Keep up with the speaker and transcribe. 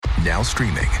Now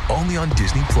streaming only on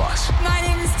Disney+. My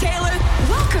name is Taylor.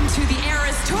 Welcome to the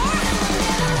Eras Tour.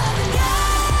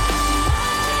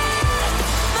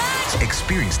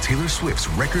 Experience Taylor Swift's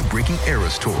record-breaking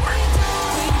Eras Tour.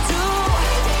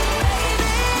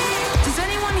 Does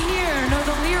anyone here know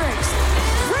the lyrics?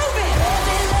 Prove it!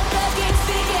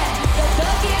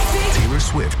 Taylor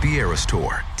Swift The Eras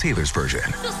Tour, Taylor's version,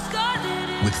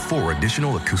 with 4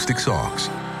 additional acoustic songs.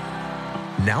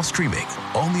 Now streaming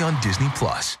only on Disney+.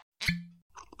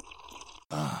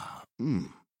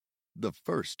 The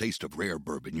first taste of rare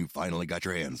bourbon you finally got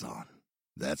your hands on.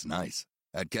 That's nice.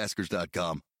 At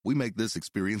Caskers.com, we make this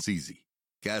experience easy.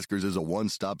 Caskers is a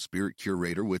one-stop spirit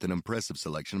curator with an impressive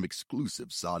selection of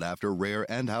exclusive, sought-after, rare,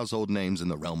 and household names in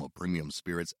the realm of premium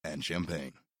spirits and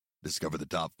champagne. Discover the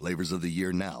top flavors of the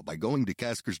year now by going to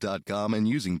Caskers.com and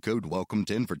using code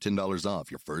WELCOME10 for $10 off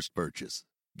your first purchase.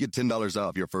 Get $10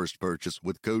 off your first purchase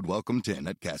with code WELCOME10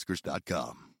 at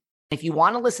Caskers.com. If you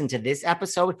want to listen to this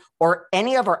episode or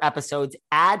any of our episodes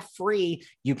ad-free,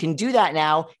 you can do that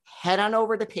now. Head on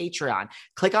over to Patreon.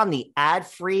 Click on the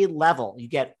ad-free level. You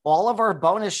get all of our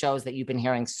bonus shows that you've been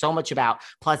hearing so much about.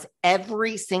 Plus,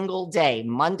 every single day,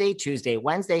 Monday, Tuesday,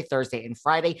 Wednesday, Thursday, and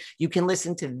Friday, you can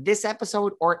listen to this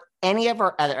episode or any of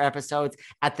our other episodes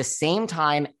at the same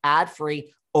time,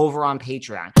 ad-free, over on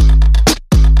Patreon.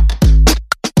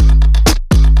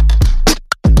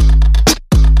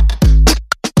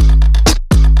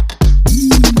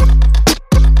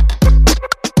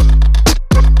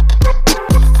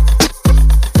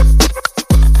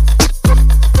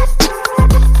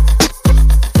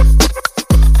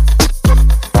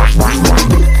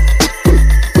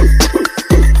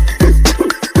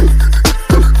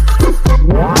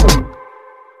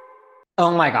 Oh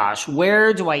my gosh,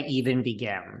 where do I even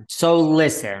begin? So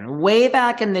listen, way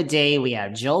back in the day, we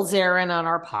had Jill ZARIN on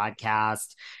our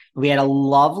podcast. We had a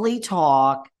lovely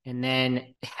talk, and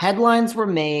then headlines were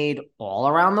made all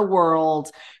around the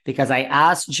world because I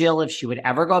asked Jill if she would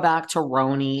ever go back to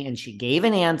RHONY, and she gave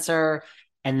an answer.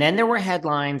 And then there were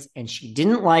headlines, and she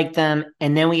didn't like them.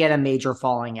 And then we had a major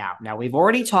falling out. Now, we've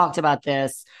already talked about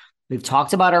this. We've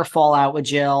talked about our fallout with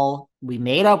Jill. We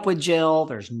made up with Jill.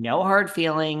 There's no hard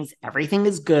feelings. Everything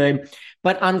is good.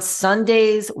 But on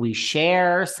Sundays, we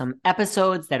share some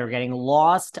episodes that are getting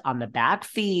lost on the back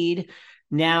feed.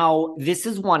 Now, this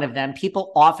is one of them.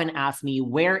 People often ask me,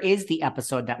 where is the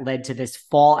episode that led to this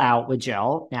fallout with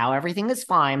Jill? Now, everything is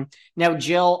fine. Now,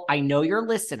 Jill, I know you're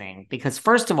listening because,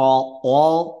 first of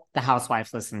all the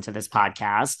housewives listen to this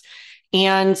podcast.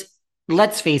 And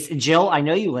let's face it, Jill, I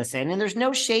know you listen, and there's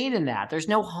no shade in that. There's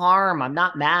no harm. I'm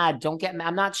not mad. Don't get mad.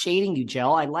 I'm not shading you,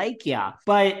 Jill. I like you.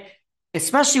 But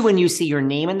especially when you see your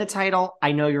name in the title,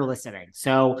 I know you're listening.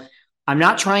 So I'm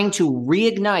not trying to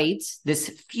reignite this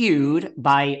feud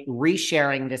by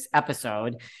resharing this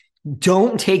episode.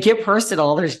 Don't take it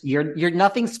personal. You're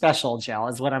nothing special, Jill,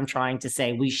 is what I'm trying to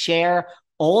say. We share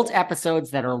old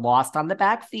episodes that are lost on the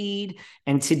back feed.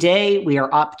 And today we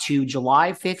are up to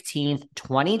July 15th,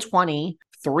 2020,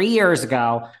 3 years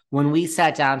ago, when we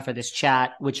sat down for this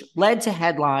chat, which led to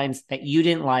headlines that you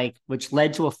didn't like, which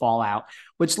led to a fallout,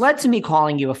 which led to me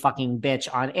calling you a fucking bitch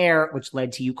on air, which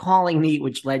led to you calling me,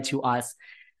 which led to us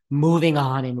moving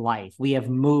on in life. We have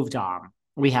moved on.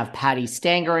 We have Patty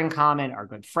Stanger in common, our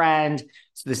good friend.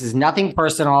 So this is nothing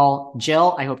personal.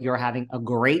 Jill, I hope you're having a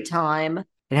great time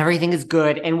and everything is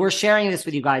good. And we're sharing this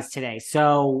with you guys today.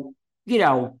 So,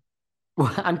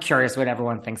 I'm curious what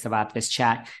everyone thinks about this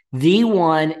chat. The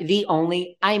one, the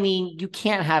only, you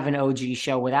can't have an OG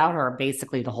show without her.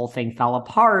 Basically, the whole thing fell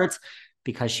apart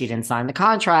because she didn't sign the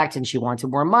contract and she wanted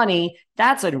more money.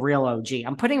 That's a real OG.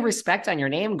 I'm putting respect on your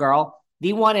name, girl.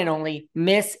 The one and only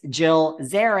Miss Jill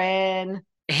ZARIN.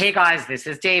 Hey guys, this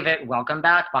is David. Welcome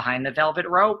back behind the velvet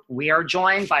rope. We are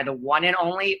joined by the one and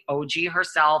only OG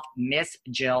herself, Miss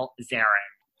Jill ZARIN.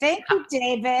 Thank you,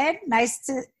 David. Nice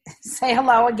to say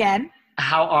hello again.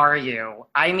 How are you?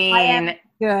 I am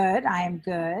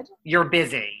good. You're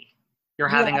busy. You're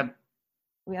having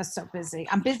We are so busy.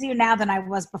 I'm busier now than I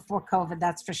was before COVID,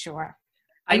 that's for sure.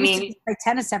 I used to play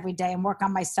tennis every day and work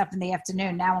on my stuff in the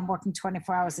afternoon. Now I'm working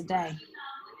 24 hours a day.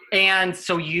 And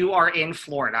so you are in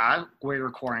Florida where you're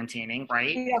quarantining,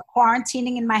 right? We are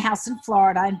quarantining in my house in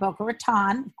Florida, in Boca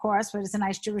Raton, of course, where there's a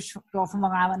nice Jewish girl from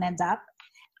Long Island end up.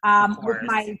 With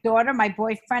my daughter, my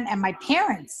boyfriend, and my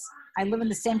parents. I live in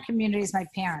the same community as my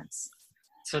parents.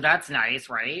 So that's nice,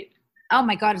 right? Oh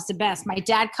my God, it's the best. My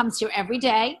dad comes here every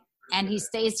day and he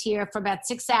stays here for about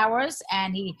 6 hours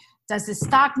and he does his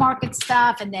stock market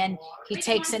stuff and then he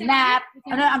takes a nap.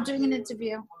 Oh no, I'm doing an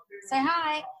interview. Say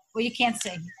hi. Well, you can't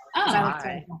see. Oh,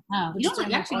 hi.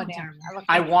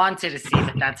 I wanted to see,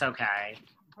 but that's okay.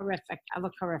 Horrific. I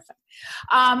look horrific.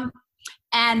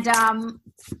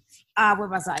 Where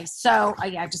was I? So,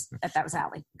 that was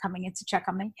Allie coming in to check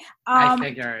on me. I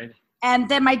figured. And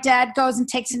then my dad goes and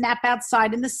takes a nap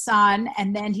outside in the sun.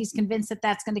 And then he's convinced that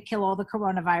that's going to kill all the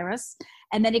coronavirus.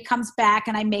 And then he comes back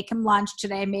and I make him lunch.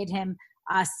 Today I made him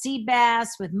sea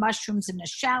bass with mushrooms and a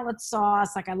shallot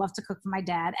sauce. Like I love to cook for my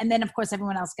dad. And then, of course,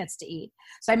 everyone else gets to eat.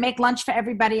 So I make lunch for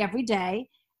everybody every day.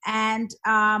 And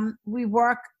we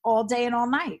work all day and all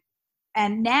night.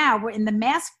 And now we're in the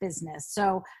mask business.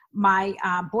 So my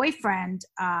boyfriend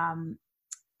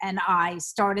and I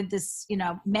started this,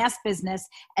 mask business.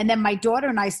 And then my daughter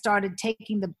and I started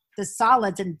taking the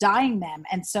solids and dyeing them.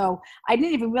 And so I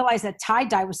didn't even realize that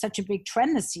tie-dye was such a big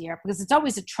trend this year, because it's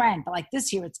always a trend. But like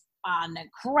this year, it's an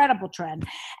incredible trend.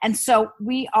 And so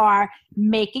we are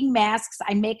making masks.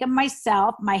 I make them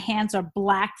myself. My hands are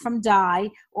black from dye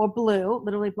or blue,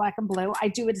 literally black and blue. I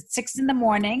do it at 6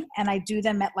 a.m. and I do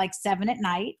them at like 7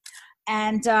 p.m.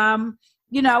 And,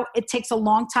 it takes a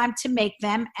long time to make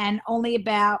them, and only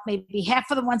about maybe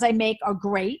half of the ones I make are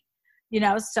great,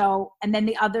 so, and then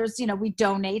the others, we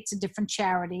donate to different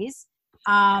charities.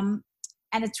 And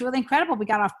it's really incredible. We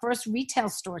got our first retail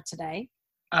store today.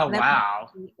 Oh, wow.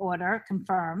 Order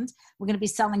confirmed. We're going to be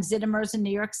selling Zittimers in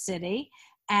New York City.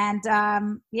 And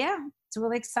it's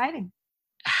really exciting.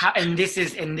 Is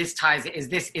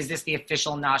this the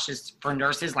official Nauseous for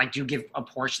Nurses? Like, do you give a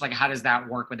portion? Like, how does that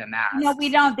work with a mask? No, we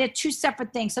don't. They're two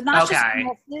separate things. So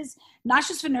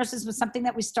Nauseous for Nurses was something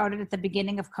that we started at the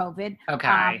beginning of COVID.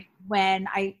 Okay. When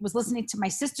I was listening to my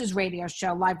sister's radio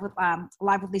show, Live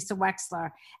with Lisa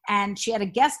Wexler, and she had a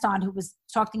guest on who was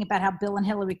talking about how Bill and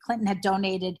Hillary Clinton had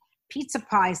donated pizza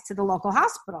pies to the local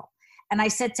hospital. And I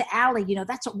said to Allie,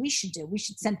 that's what we should do. We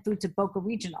should send food to Boca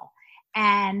Regional.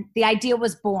 And the idea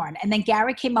was born. And then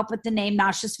Gary came up with the name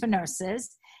Nauseous for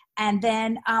Nurses. And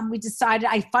then we decided,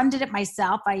 I funded it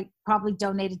myself. I probably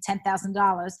donated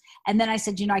 $10,000. And then I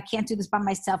said, I can't do this by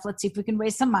myself. Let's see if we can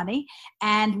raise some money.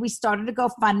 And we started a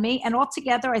GoFundMe. And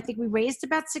altogether, I think we raised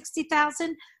about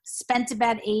 $60,000, spent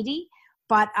about $80,000.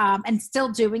 But, and still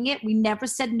doing it. We never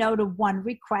said no to one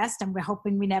request, and we're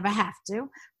hoping we never have to.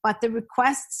 But the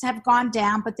requests have gone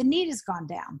down, but the need has gone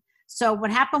down. So what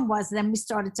happened was then we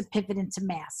started to pivot into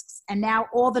masks. And now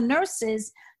all the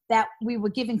nurses that we were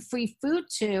giving free food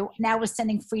to, now we're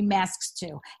sending free masks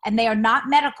to. And they are not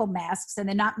medical masks, and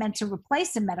they're not meant to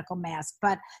replace a medical mask,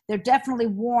 but they're definitely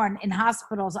worn in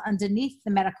hospitals underneath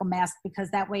the medical mask, because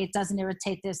that way it doesn't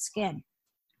irritate their skin.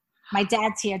 My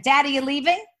dad's here. Dad, are you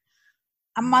leaving?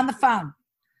 I'm on the phone.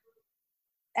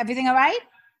 Everything all right?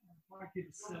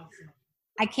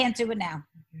 I can't do it now.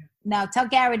 No, tell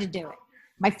Gary to do it.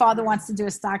 My father wants to do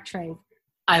a stock trade.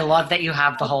 I love that you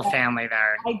have the whole family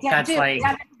there. I got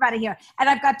everybody here. And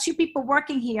I've got 2 people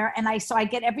working here, and I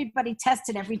get everybody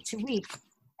tested every 2 weeks.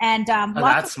 And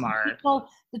that's smart.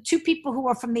 The 2 people who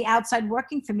are from the outside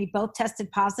working for me both tested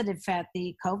positive for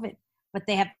the COVID, but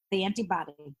they have the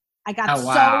antibody. I got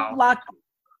so lucky.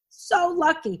 So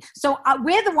lucky. So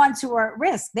we're the ones who are at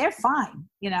risk. They're fine.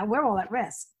 We're all at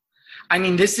risk. I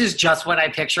mean, this is just what I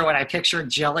picture. When I picture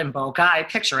Jill and Boca, I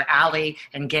picture Allie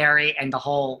and Gary and the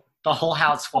whole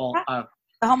house full of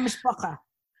the whole mishpacha.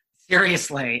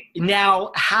 Seriously.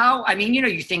 Now,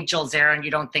 you think Jill Zarin,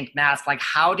 you don't think mask. Like,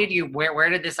 where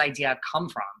did this idea come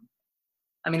from?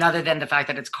 I mean, other than the fact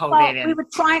that it's COVID. We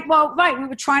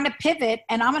were trying to pivot,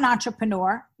 and I'm an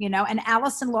entrepreneur, and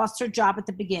Allison lost her job at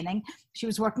the beginning. She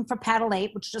was working for Paddle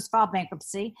 8, which just filed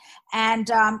bankruptcy. And,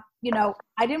 I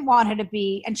didn't want her to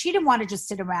be, and she didn't want to just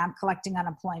sit around collecting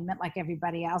unemployment like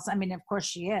everybody else. I mean, of course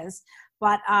she is,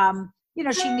 but,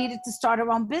 she needed to start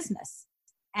her own business.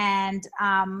 And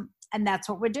that's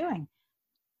what we're doing.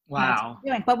 Wow.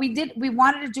 But we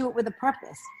wanted to do it with a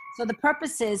purpose. So the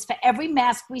purpose is, for every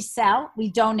mask we sell, we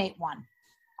donate one.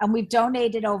 And we've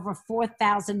donated over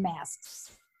 4,000 masks.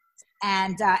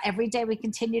 And every day we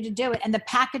continue to do it. And the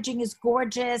packaging is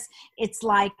gorgeous. It's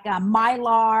like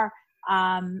Mylar,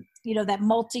 that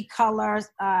multicolor,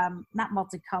 not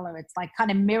multicolor, it's like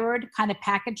kind of mirrored kind of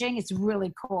packaging. It's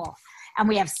really cool. And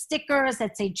we have stickers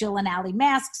that say Jill and Allie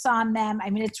masks on them. I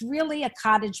mean, it's really a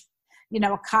cottage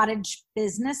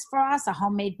business for us, a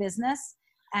homemade business.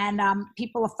 And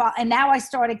people are and now I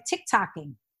started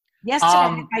TikToking.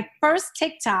 Yesterday, my first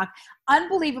TikTok,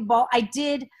 unbelievable.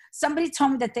 Somebody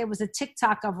told me that there was a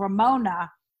TikTok of Ramona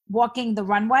walking the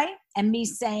runway, and me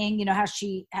saying, how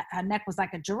her neck was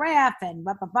like a giraffe and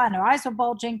blah, blah, blah, and her eyes were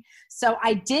bulging. So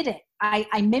I did it.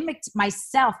 I mimicked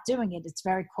myself doing it. It's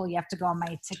very cool. You have to go on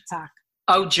my TikTok.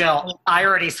 Oh, Jill, I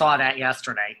already saw that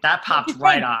yesterday. That popped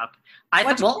right up.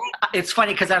 It's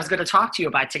funny because I was going to talk to you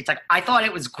about TikTok. I thought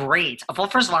it was great. Well,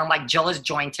 first of all, I'm like, Jill has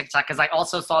joined TikTok because I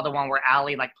also saw the one where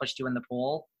Allie like pushed you in the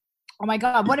pool. Oh my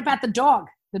God. What about the dog?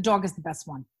 The dog is the best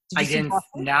one. I didn't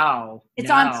know.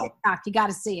 It's on TikTok. You got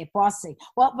to see it. Bossy.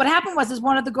 Well, what happened was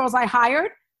one of the girls I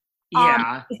hired.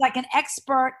 Is like an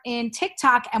expert in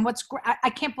TikTok. And I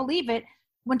can't believe it.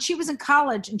 When she was in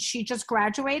college and she just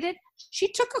graduated,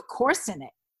 she took a course in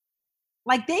it.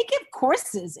 Like they give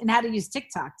courses in how to use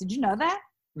TikTok. Did you know that?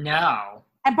 No.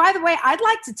 And by the way, I'd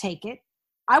like to take it.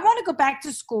 I want to go back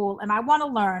to school and I want to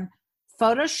learn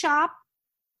Photoshop,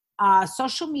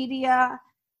 social media,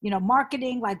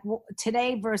 marketing like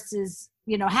today versus,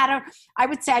 I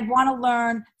would say I'd want to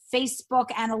learn Facebook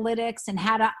analytics and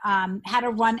how to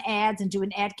run ads and do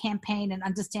an ad campaign and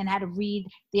understand how to read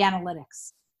the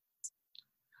analytics.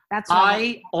 That's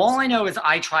all I know is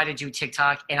I try to do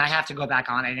TikTok and I have to go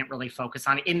back on. I didn't really focus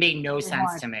on it. It made no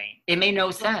sense to me. It made no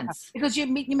sense. Because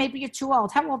maybe you're too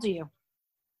old. How old are you?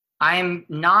 I'm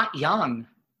not young.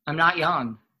 I'm not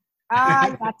young.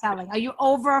 You're not telling. Are you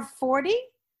over 40?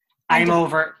 I'm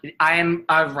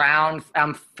around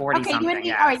 40 okay,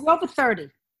 something. All right, you're over 30.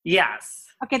 Yes.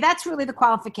 Okay, that's really the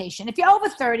qualification. If you're over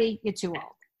 30, you're too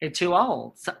old. You're too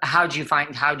old. So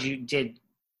did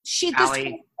She's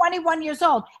Allie, 21 years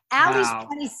old. Allie's wow.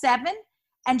 27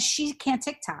 and she can't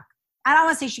TikTok. I don't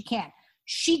want to say she can't.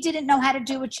 She didn't know how to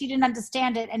do it. She didn't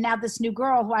understand it. And now this new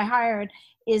girl who I hired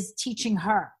is teaching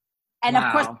her. And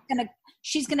of course,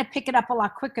 she's going to pick it up a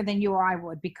lot quicker than you or I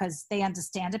would because they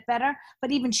understand it better. But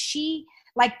even she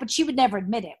would never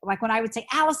admit it. Like when I would say,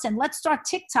 Allison, let's start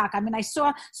TikTok. I mean, I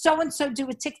saw so-and-so do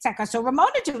a TikTok. I saw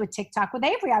Ramona do a TikTok with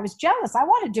Avery. I was jealous. I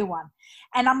want to do one.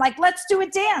 And I'm like, let's do a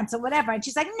dance or whatever. And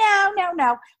she's like,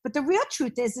 no. But the real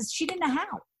truth is she didn't know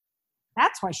how.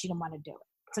 That's why she didn't want to do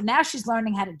it. So now she's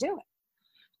learning how to do it.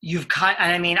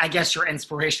 I guess your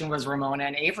inspiration was Ramona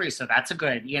and Avery. So that's a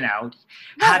good, a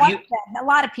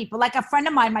lot of people, like a friend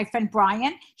of mine, my friend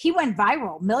Brian, he went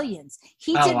viral, millions.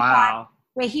 He did one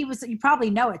where he was, you probably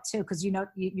know it too, because you've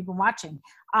been watching.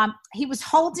 He was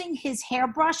holding his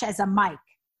hairbrush as a mic.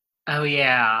 Oh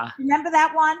yeah. Remember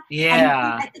that one?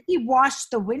 Yeah. I think he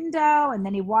washed the window and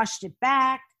then he washed it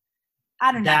back.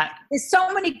 I don't know. There's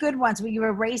so many good ones where you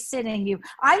erase it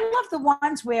I love the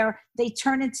ones where they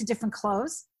turn into different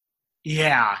clothes.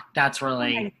 Yeah, that's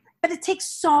really. But it takes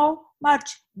so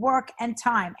much work and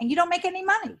time and you don't make any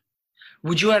money.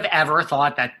 Would you have ever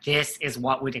thought that this is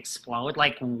what would explode?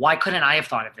 Like, why couldn't I have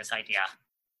thought of this idea?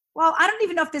 Well, I don't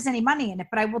even know if there's any money in it,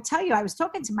 but I will tell you, I was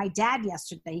talking to my dad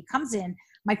yesterday. He comes in,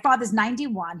 my father's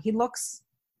 91. He looks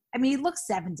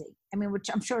 70. Which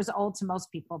I'm sure is old to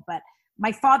most people, but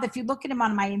my father, if you look at him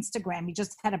on my Instagram, he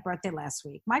just had a birthday last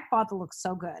week. My father looks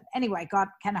so good. Anyway, God,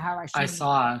 kind of how I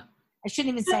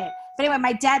shouldn't even say it. But anyway,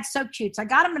 my dad's so cute. So I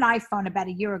got him an iPhone about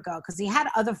a year ago because he had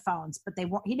other phones, but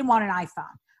he didn't want an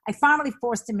iPhone. I finally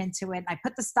forced him into it. And I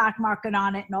put the stock market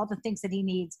on it and all the things that he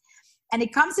needs. And he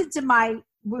comes into my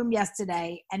room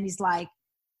yesterday and he's like,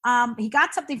 he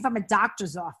got something from a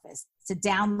doctor's office to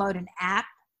download an app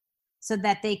so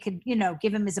that they could,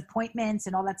 give him his appointments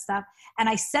and all that stuff. And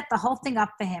I set the whole thing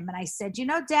up for him. And I said,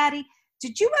 Daddy,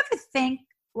 did you ever think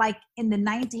like in the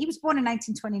 90s, he was born in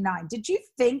 1929. Did you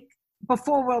think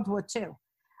before World War II,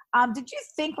 did you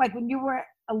think like when you were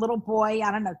a little boy,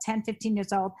 I don't know, 10, 15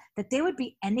 years old, that there would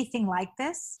be anything like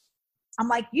this? I'm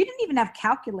like, you didn't even have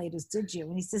calculators, did you?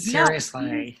 And he says, seriously?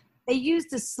 No, they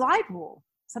used a slide rule,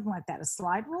 something like that, a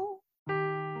slide rule.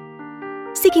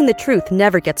 Seeking the truth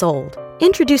never gets old.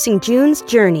 Introducing June's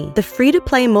Journey, the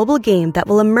free-to-play mobile game that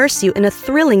will immerse you in a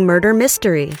thrilling murder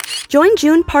mystery. Join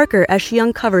June Parker as she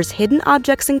uncovers hidden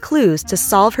objects and clues to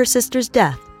solve her sister's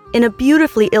death in a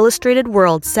beautifully illustrated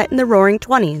world set in the Roaring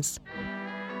 '20s.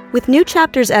 With new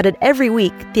chapters added every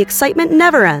week, the excitement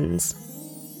never ends.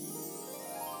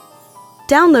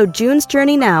 Download June's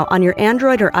Journey now on your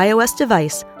Android or iOS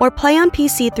device or play on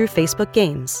PC through Facebook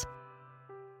Games.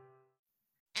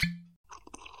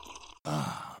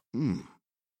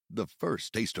 The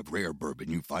first taste of rare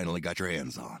bourbon you finally got your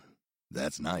hands on.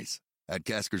 That's nice. At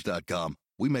Caskers.com,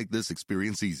 we make this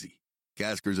experience easy.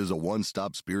 Caskers is a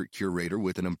one-stop spirit curator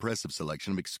with an impressive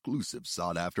selection of exclusive,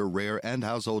 sought-after, rare, and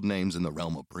household names in the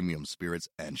realm of premium spirits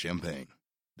and champagne.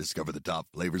 Discover the top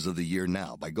flavors of the year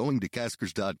now by going to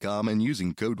Caskers.com and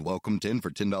using code WELCOME10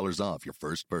 for $10 off your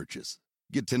first purchase.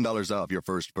 Get $10 off your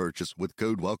first purchase with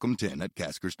code WELCOME10 at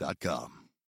Caskers.com.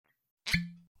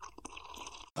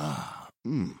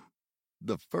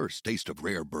 The first taste of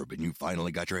rare bourbon you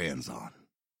finally got your hands on.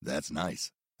 That's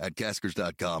nice. At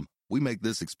Caskers.com, we make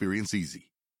this experience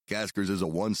easy. Caskers is a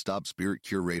one-stop spirit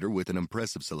curator with an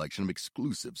impressive selection of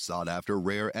exclusive, sought-after,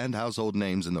 rare, and household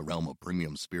names in the realm of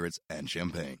premium spirits and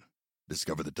champagne.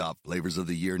 Discover the top flavors of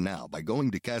the year now by going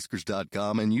to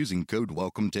Caskers.com and using code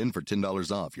WELCOME10 for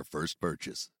 $10 off your first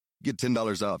purchase. Get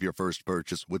 $10 off your first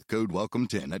purchase with code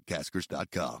WELCOME10 at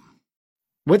Caskers.com.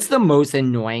 What's the most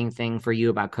annoying thing for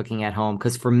you about cooking at home?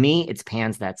 Because for me, it's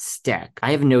pans that stick.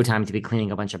 I have no time to be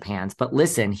cleaning a bunch of pans. But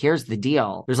listen, here's the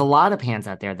deal. There's a lot of pans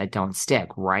out there that don't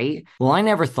stick, right? Well, I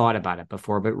never thought about it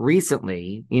before, but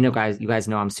recently, you guys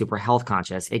know I'm super health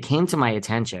conscious. It came to my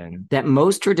attention that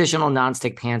most traditional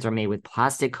nonstick pans are made with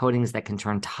plastic coatings that can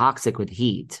turn toxic with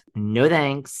heat. No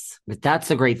thanks. But that's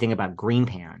the great thing about Green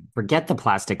Pan. Forget the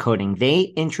plastic coating.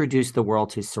 They introduced the world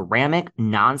to ceramic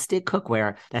nonstick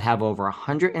cookware that have over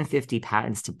 150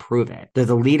 patents to prove it. They're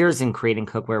the leaders in creating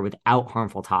cookware without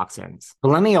harmful toxins. But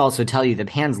let me also tell you, the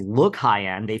pans look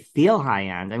high-end, they feel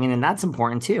high-end. I mean, and that's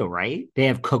important too, right? They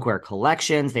have cookware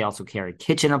collections. They also carry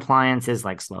kitchen appliances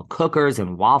like slow cookers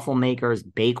and waffle makers,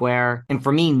 bakeware. And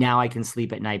for me, now I can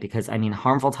sleep at night because,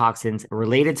 harmful toxins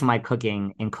related to my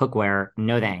cooking and cookware,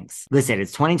 no thanks. Listen,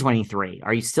 it's 2023.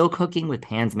 Are you still cooking with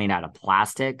pans made out of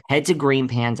plastic? Head to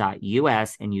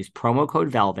greenpan.us and use promo code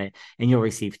VELVET and you'll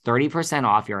receive 30%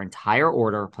 off your entire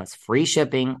order plus free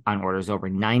shipping on orders over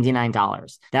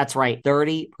 $99. That's right,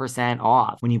 30%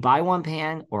 off. When you buy one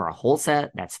pan or a whole set,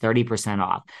 that's 30%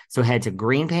 off. So head to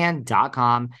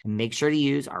greenpan.com and make sure to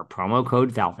use our promo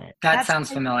code VELVET. That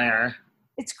sounds familiar.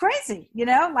 It's crazy,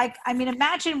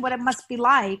 imagine what it must be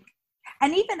like.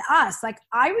 And even us,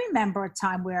 I remember a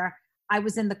time where I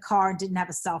was in the car and didn't have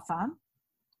a cell phone.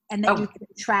 And then you could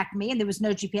track me and there was no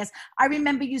GPS. I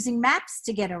remember using maps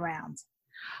to get around.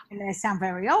 And I sound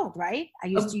very old, right? I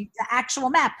used to use the actual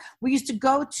map. We used to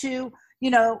go to,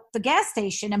 the gas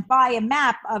station and buy a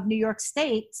map of New York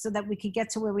State so that we could get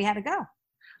to where we had to go.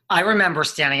 I remember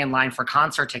standing in line for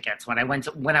concert tickets when I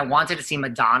wanted to see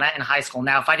Madonna in high school.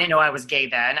 Now, if I didn't know I was gay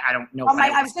then, I don't know.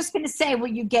 I was just going to say, were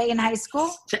you gay in high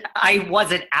school? I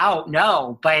wasn't out,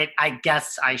 no, but I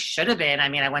guess I should have been.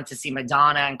 I went to see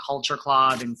Madonna and Culture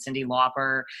Club and Cyndi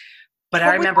Lauper. But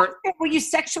I remember. Were you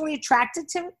sexually attracted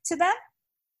to them?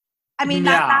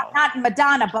 No. Not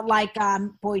Madonna, but like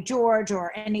Boy George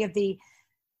or any of the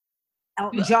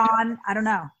Elton John. I don't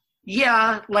know.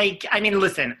 Yeah,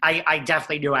 listen, I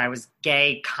definitely knew I was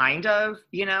gay, kind of,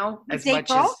 as date much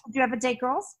girls? as. Did you ever date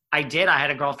girls? I did. I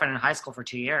had a girlfriend in high school for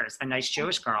 2 years, a nice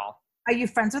Jewish girl. Are you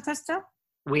friends with her still?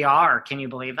 We are. Can you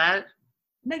believe that?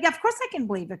 No, yeah, of course I can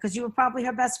believe it because you were probably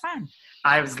her best friend.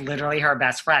 I was literally her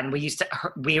best friend. We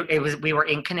were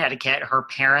in Connecticut. Her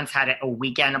parents had a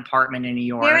weekend apartment in New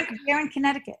York. Where in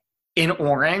Connecticut? In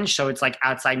Orange, so it's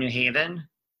outside New Haven.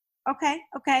 Okay.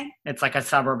 It's a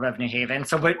suburb of New Haven.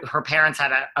 So, but her parents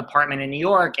had an apartment in New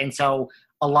York, and so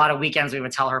a lot of weekends we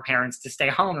would tell her parents to stay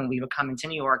home, and we would come into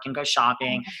New York and go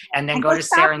shopping, and then go to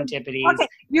Serendipity. Okay,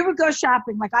 you would go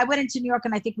shopping. I went into New York,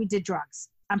 and I think we did drugs.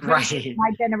 I'm pretty sure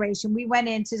my generation. We went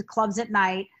into the clubs at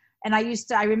night, and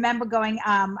I remember going.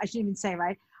 I shouldn't even say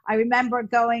right. I remember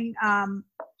going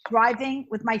driving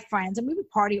with my friends, and we would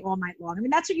party all night long.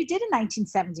 That's what you did in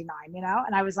 1979,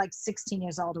 and I was 16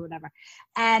 years old or whatever.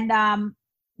 And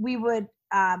we would,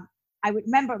 I would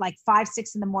remember 5,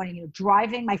 6 in the morning,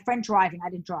 driving, my friend driving, I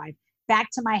didn't drive, back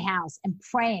to my house and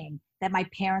praying that my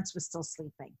parents were still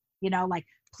sleeping,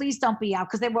 please don't be out,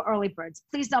 because they were early birds.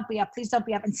 Please don't be up,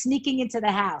 and sneaking into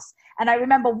the house. And I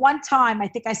remember one time, I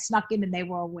think I snuck in and they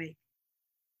were awake.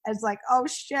 I was like, oh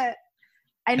shit.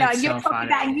 I know,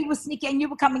 and you were sneaking, and you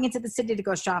were coming into the city to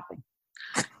go shopping,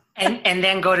 and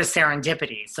then go to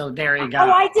Serendipity. So there you go. Oh,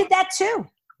 I did that too.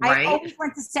 Right? I always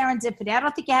went to Serendipity. I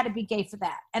don't think you had to be gay for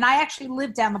that. And I actually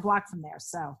lived down the block from there,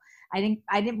 so I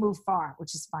didn't move far,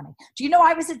 which is funny. Do you know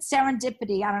I was at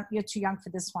Serendipity? You're too young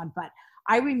for this one, but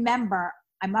I remember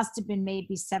I must have been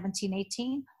maybe 17,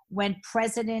 18 when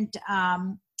President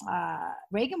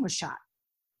Reagan was shot.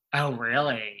 Oh,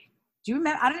 really? Do you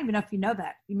remember? I don't even know if you know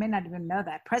that. You may not even know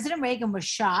that. President Reagan was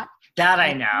shot. That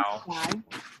I know.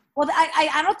 Well,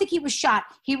 I don't think he was shot.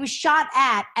 He was shot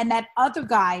at, and that other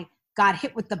guy got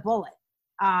hit with the bullet.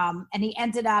 And he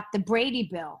ended up, the Brady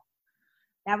bill.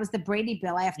 That was the Brady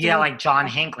bill. Like John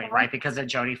Hinckley, right? Because of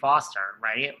Jodie Foster,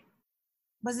 right?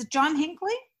 Was it John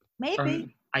Hinckley?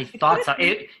 Maybe. I thought so.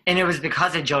 And it was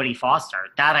because of Jodie Foster.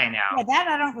 That I know. Yeah, that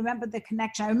I don't remember the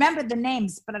connection. I remember the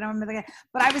names, but I don't remember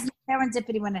but I was in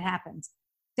Serendipity when it happened.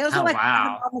 Those are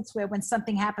the moments where when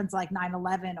something happens like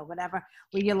 9/11 or whatever,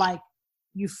 where you're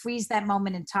you freeze that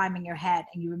moment in time in your head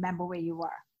and you remember where you were,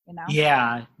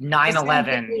 Yeah,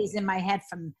 9/11 is in my head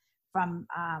from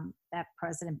that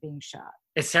president being shot.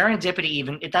 Is Serendipity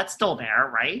even, that's still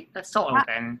there, right? That's still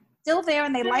open. still there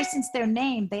and they licensed their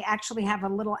name. They actually have a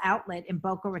little outlet in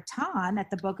Boca Raton at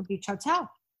the Boca Beach Hotel.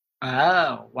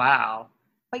 Oh, wow.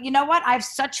 But you know what? I have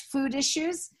such food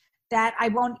issues that I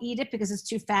won't eat it because it's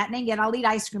too fattening. Yet I'll eat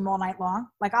ice cream all night long.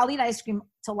 Like I'll eat ice cream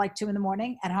till like 2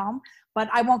 a.m. at home, but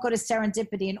I won't go to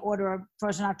Serendipity and order a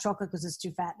frozen hot chocolate because it's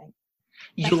too fattening.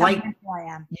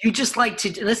 You just like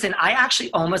to listen. I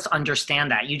actually almost understand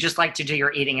that. You just like to do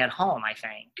your eating at home, I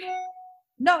think.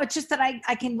 No, it's just that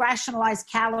I can rationalize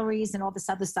calories and all this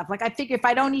other stuff. Like I figure if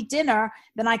I don't eat dinner,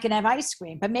 then I can have ice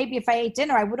cream. But maybe if I ate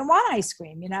dinner, I wouldn't want ice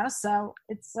cream, So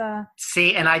it's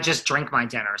See, and I just drink my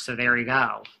dinner. So there you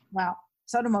go. Well,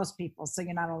 so do most people. So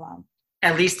you're not alone.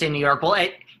 At least in New York. Well,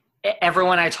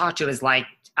 everyone I talk to is like,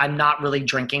 I'm not really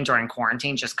drinking during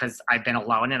quarantine just because I've been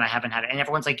alone and I haven't had it. And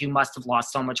everyone's like, you must have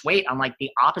lost so much weight. I'm like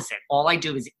the opposite. All I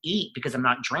do is eat because I'm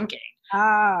not drinking.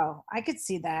 Oh, I could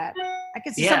see that. I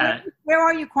could see. Yeah. So where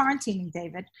are you quarantining,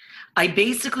 David? I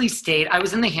basically I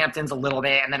was in the Hamptons a little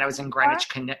bit and then I was in Greenwich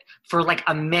for like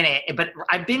a minute, but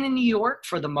I've been in New York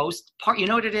for the most part. You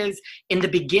know what it is? In the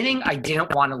beginning, I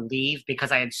didn't want to leave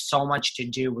because I had so much to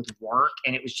do with work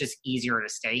and it was just easier to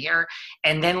stay here.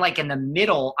 And then like in the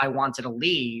middle, I wanted to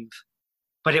leave,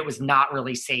 but it was not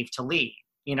really safe to leave.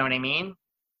 You know what I mean?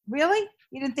 Really?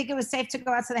 You didn't think it was safe to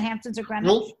go out to the Hamptons or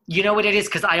Greenwich? Well, you know what it is?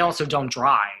 Because I also don't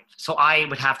drive. So I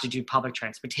would have to do public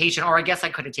transportation, or I guess I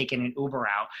could have taken an Uber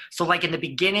out. So like in the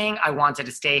beginning, I wanted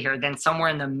to stay here. Then somewhere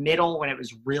in the middle, when it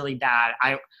was really bad,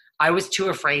 I was too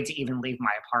afraid to even leave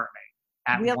my apartment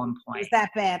at one point. Is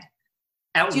that bad?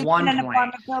 At one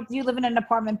point. Do you live in an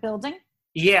apartment building?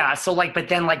 Yeah. So like, but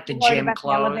then like the gym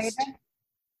closed.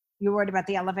 You worried about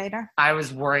the elevator? I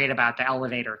was worried about the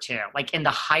elevator too. Like in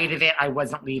the height of it, I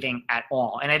wasn't leaving at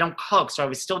all. And I don't cook, so I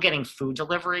was still getting food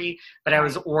delivery, but I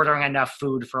was ordering enough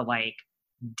food for like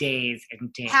days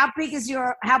and days. How big is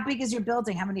your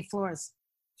building? How many floors?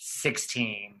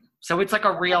 16. So it's like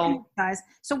a real size.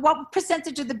 So what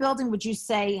percentage of the building would you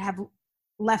say have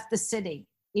left the city,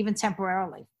 even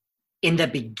temporarily? In the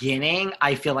beginning,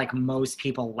 I feel like most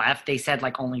people left. They said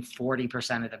like only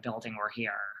 40% of the building were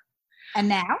here. And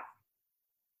now?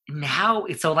 Now,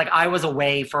 so like I was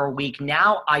away for a week.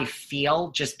 Now I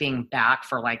feel just being back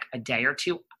for like a day or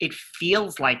two, it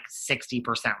feels like 60%.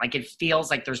 Like it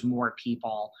feels like there's more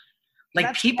people. Like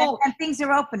and things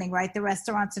are opening, right? The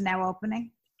restaurants are now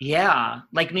opening. Yeah.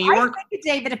 Like New York. I think,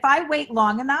 David, if I wait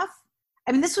long enough,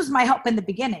 I mean, this was my hope in the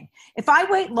beginning. If I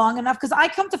wait long enough, because I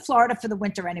come to Florida for the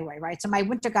winter anyway, right? So my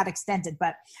winter got extended,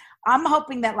 but I'm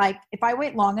hoping that like, if I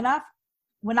wait long enough,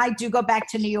 when I do go back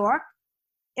to New York,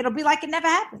 it'll be like it never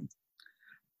happened.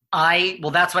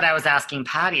 Well, that's what I was asking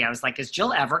Patty. I was like, is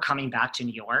Jill ever coming back to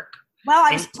New York? Well,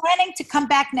 I was planning to come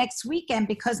back next weekend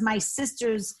because my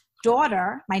sister's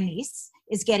daughter, my niece,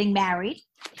 is getting married.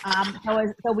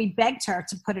 So we begged her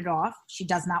to put it off. She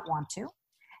does not want to.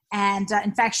 And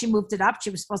in fact, she moved it up. She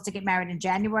was supposed to get married in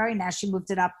January. Now she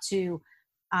moved it up to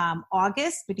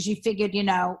August because she figured,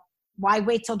 why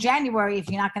wait till January if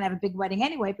you're not going to have a big wedding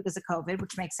anyway because of COVID,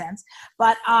 which makes sense.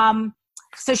 But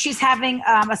so she's having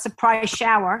a surprise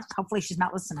shower. Hopefully she's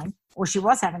not listening. Or she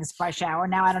was having a surprise shower.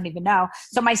 Now I don't even know.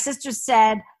 So my sister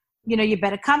said, you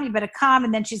better come.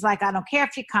 And then she's like, I don't care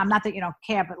if you come. Not that you don't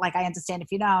care, but like, I understand if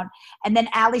you don't. And then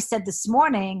Allie said this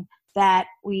morning that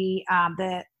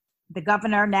the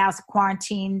governor now has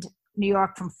quarantined New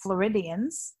York from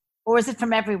Floridians. Or is it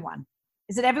from everyone?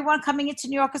 Is it everyone coming into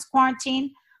New York as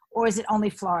quarantine? Or is it only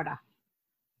Florida?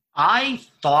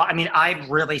 I've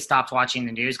really stopped watching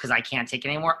the news because I can't take it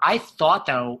anymore. I thought,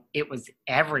 though, it was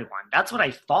everyone. That's what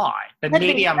I thought. But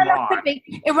maybe I'm wrong. Could be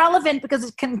irrelevant because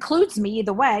it concludes me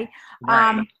either way.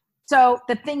 Right. So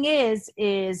the thing is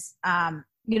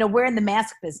we're in the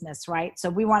mask business, right? So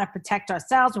we want to protect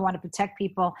ourselves. We want to protect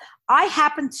people. I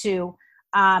happen to,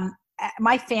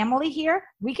 my family here,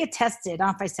 we get tested. I don't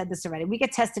know if I said this already. We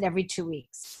get tested every 2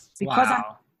 weeks.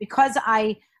 Because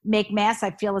I make masks,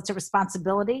 I feel it's a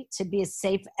responsibility to be as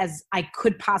safe as I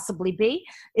could possibly be.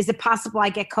 Is it possible I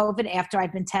get COVID after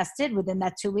I've been tested within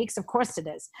that 2 weeks? Of course it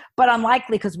is, but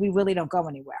unlikely because we really don't go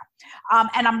anywhere.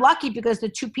 And I'm lucky because the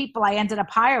 2 people I ended up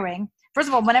hiring, first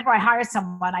of all, whenever I hire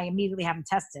someone, I immediately have them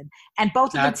tested. And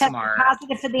both of them tested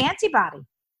positive for the antibody.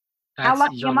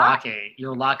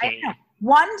 You're lucky.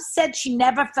 One said she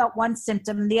never felt one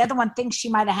symptom, and the other one thinks she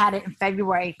might have had it in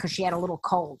February because she had a little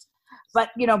cold.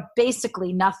 But,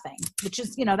 basically nothing, which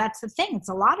is, that's the thing. It's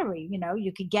a lottery.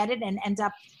 You could get it and end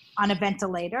up on a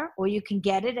ventilator, or you can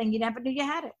get it and you never knew you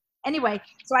had it. Anyway,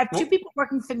 so I have 2 people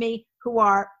working for me who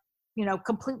are,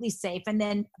 completely safe. And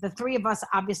then the 3 of us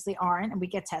obviously aren't, and we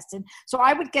get tested. So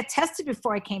I would get tested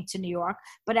before I came to New York.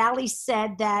 But Allie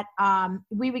said that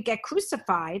we would get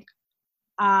crucified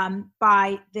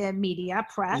by the media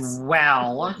press.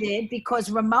 Well, did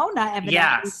because Ramona evidently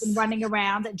has been running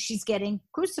around and she's getting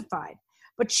crucified.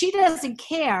 But she doesn't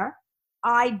care.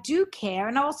 I do care.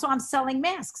 And also I'm selling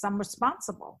masks. I'm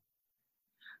responsible.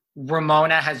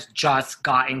 Ramona has just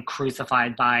gotten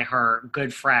crucified by her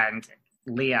good friend,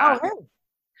 Leah. Oh, really?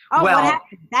 Oh, well, what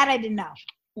happened? That I didn't know.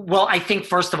 Well, I think,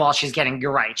 first of all,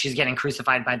 you're right. She's getting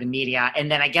crucified by the media.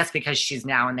 And then I guess because she's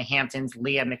now in the Hamptons,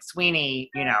 Leah McSweeney,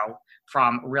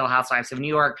 from Real Housewives of New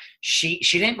York, she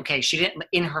didn't,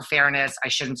 in her fairness, I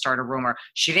shouldn't start a rumor.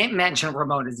 She didn't mention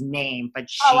Ramona's name, but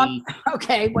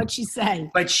what'd she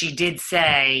say? But she did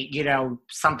say,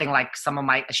 something like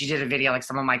she did a video like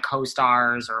some of my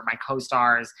co-stars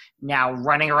now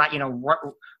running around,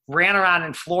 ran around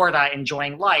in Florida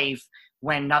enjoying life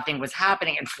when nothing was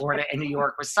happening in Florida and New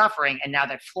York was suffering. And now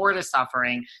that Florida's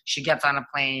suffering, she gets on a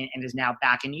plane and is now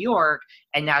back in New York.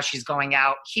 And now she's going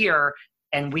out here,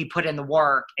 and we put in the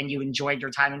work, and you enjoyed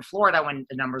your time in Florida when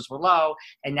the numbers were low.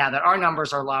 And now that our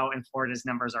numbers are low and Florida's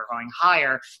numbers are going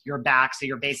higher, you're back. So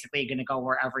you're basically going to go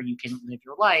wherever you can live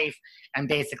your life and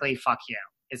basically fuck you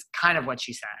is kind of what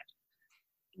she said.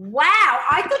 Wow.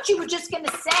 I thought you were just going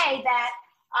to say that.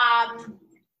 I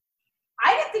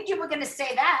didn't think you were going to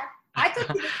say that. I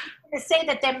thought you were going to say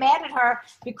that they're mad at her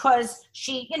because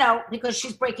because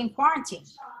she's breaking quarantine.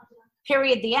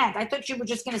 Period. The end. I thought you were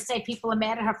just going to say people are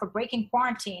mad at her for breaking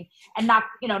quarantine and not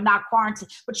quarantine.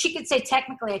 But she could say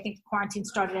technically, I think the quarantine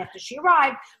started after she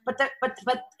arrived. But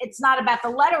it's not about the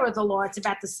letter of the law. It's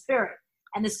about the spirit,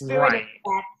 and the spirit right. of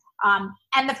that.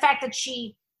 And the fact that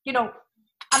she, I'm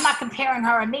not comparing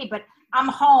her and me, but I'm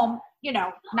home,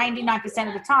 99%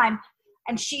 of the time,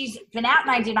 and she's been out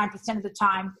 99% of the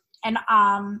time. And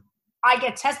I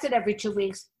get tested every 2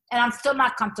 weeks, and I'm still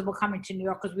not comfortable coming to New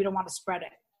York because we don't want to spread it.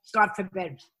 God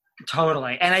forbid.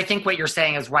 Totally. And I think what you're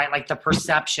saying is right. Like the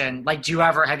perception, like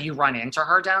have you run into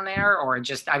her down there, or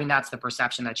that's the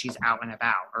perception that she's out and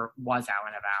about or was out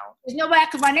and about. There's no way I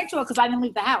could run into her because I didn't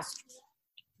leave the house.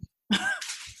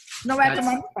 No way I can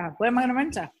run into her. Where am I going to run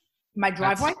into her? My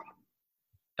driveway?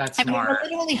 That's smart. We're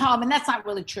literally home, and that's not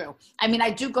really true.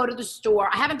 I do go to the store.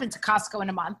 I haven't been to Costco in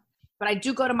a month, but I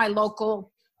do go to my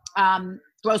local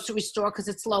grocery store because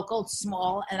it's local, it's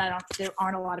small, and there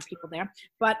aren't a lot of people there.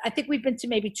 But I think we've been to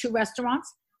maybe 2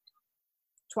 restaurants.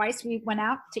 Twice we went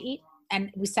out to eat, and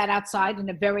we sat outside in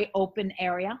a very open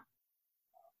area.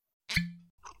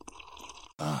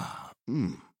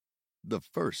 The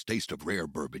first taste of rare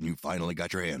bourbon you finally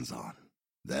got your hands on.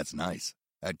 That's nice.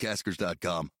 At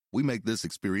Caskers.com, we make this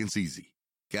experience easy.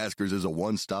 Caskers is a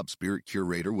one-stop spirit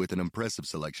curator with an impressive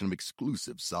selection of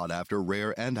exclusive, sought-after,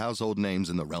 rare, and household names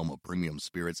in the realm of premium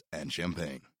spirits and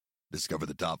champagne. Discover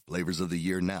the top flavors of the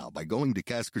year now by going to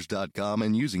Caskers.com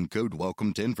and using code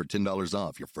WELCOME10 for $10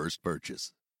 off your first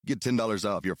purchase. Get $10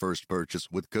 off your first purchase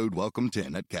with code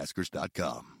WELCOME10 at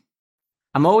Caskers.com.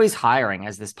 I'm always hiring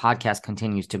as this podcast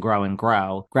continues to grow and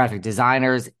grow. Graphic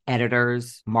designers,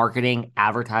 editors, marketing,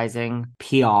 advertising,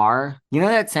 PR. You know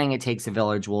that saying it takes a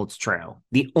village? Well, it's true.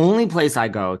 The only place I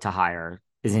go to hire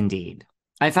is Indeed.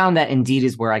 I found that Indeed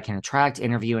is where I can attract,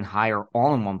 interview, and hire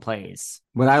all in one place.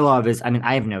 What I love is,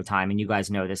 I have no time, and you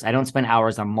guys know this. I don't spend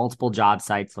hours on multiple job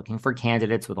sites looking for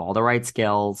candidates with all the right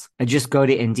skills. I just go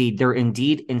to Indeed. Their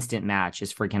Indeed Instant Match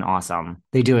is freaking awesome.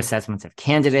 They do assessments of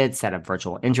candidates, set up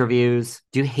virtual interviews.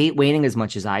 Do you hate waiting as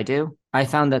much as I do? I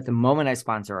found that the moment I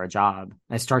sponsor a job,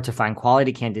 I start to find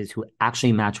quality candidates who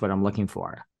actually match what I'm looking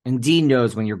for. Indeed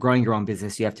knows when you're growing your own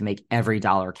business, you have to make every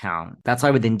dollar count. That's why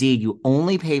with Indeed, you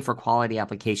only pay for quality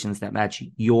applications that match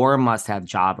your must-have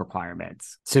job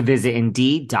requirements. So visit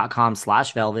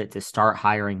Indeed.com/velvet to start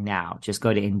hiring now. Just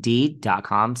go to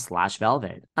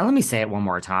Indeed.com/velvet. And let me say it one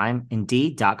more time,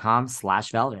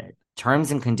 Indeed.com/velvet.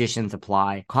 Terms and conditions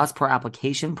apply. Cost per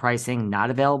application pricing not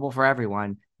available for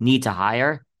everyone. Need to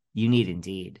hire? You need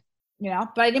Indeed.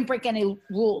 But I didn't break any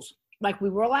rules like we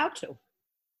were allowed to.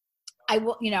 I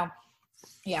will, I'm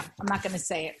not going to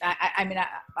say it.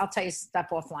 I'll tell you stuff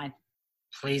offline.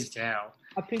 Please do.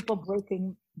 Are people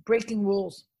breaking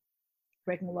rules,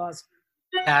 breaking laws?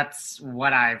 That's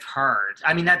what I've heard.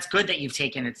 That's good that you've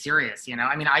taken it serious.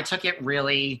 I took it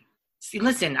really. See,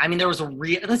 listen, there was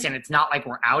it's not like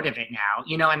we're out of it now.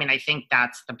 I think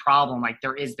that's the problem. Like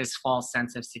there is this false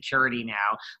sense of security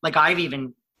now. Like I've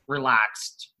even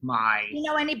relaxed my. You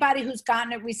know anybody who's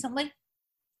gotten it recently?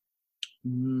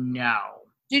 No.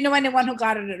 Do you know anyone who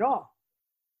got it at all?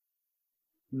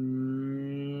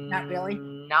 Not really?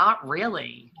 Not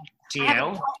really. Do you?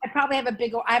 I probably have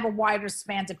I have a wider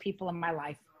span of people in my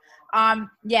life.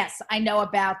 Yes, I know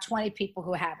about 20 people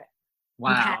who have it.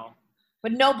 Wow.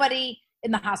 But nobody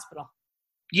in the hospital.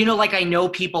 You know, like I know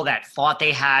people that thought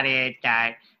they had it,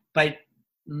 but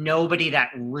nobody that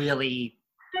really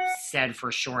said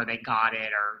for sure they got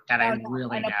it or that I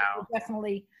really know.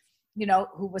 Definitely,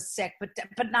 who was sick,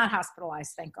 but not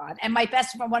hospitalized, thank God. And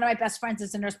one of my best friends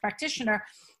is a nurse practitioner,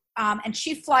 and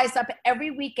she flies up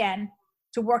every weekend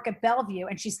to work at Bellevue,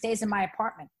 and she stays in my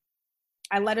apartment.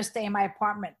 I let her stay in my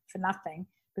apartment for nothing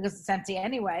because it's empty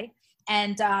anyway.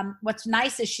 And what's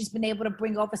nice is she's been able to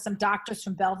bring over some doctors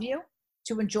from Bellevue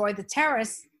to enjoy the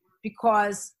terrace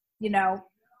because,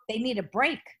 they need a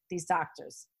break, these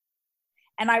doctors.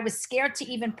 And I was scared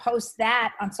to even post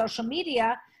that on social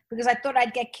media because I thought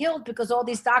I'd get killed because all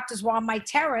these doctors were on my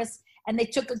terrace and they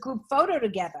took a group photo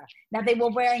together. Now they were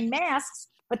wearing masks,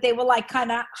 but they were like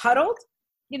kind of huddled,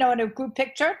 in a group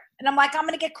picture. And I'm like, I'm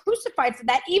going to get crucified for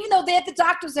that. Even though they're the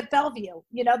doctors at Bellevue,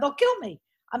 they'll kill me.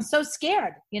 I'm so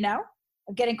scared,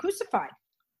 of getting crucified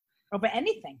over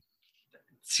anything.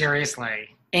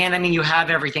 Seriously. And I mean, you have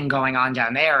everything going on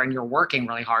down there and you're working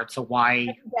really hard. So why?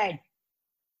 Every day.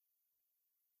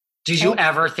 Did you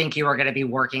ever think you were going to be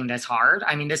working this hard?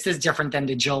 I mean, this is different than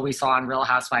the Jill we saw on Real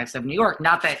Housewives of New York.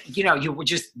 Not that,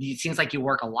 it seems like you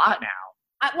work a lot now.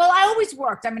 I always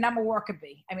worked. I mean, I'm a worker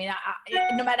bee. I mean,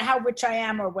 no matter how rich I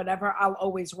am or whatever, I'll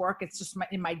always work. It's just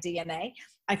in my DNA.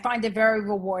 I find it very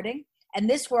rewarding. And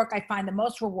this work I find the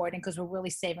most rewarding because we're really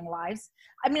saving lives.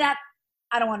 I mean,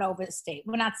 I don't want to overstate.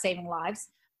 We're not saving lives.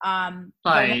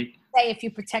 Say if you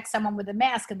protect someone with a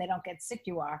mask and they don't get sick,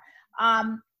 you are.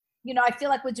 I feel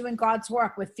like we're doing God's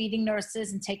work. We're feeding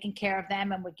nurses and taking care of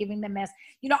them, and we're giving them masks.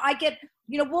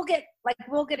 We'll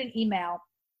get an email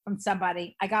from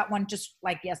somebody. I got one just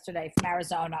like yesterday from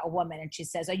Arizona, a woman, and she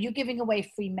says, "Are you giving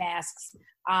away free masks?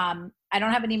 I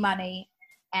don't have any money,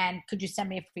 and could you send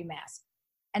me a free mask?"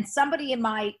 And somebody in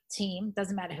my team,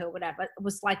 doesn't matter who, whatever,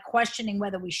 was like questioning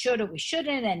whether we should or we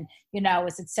shouldn't. And,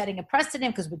 is it setting a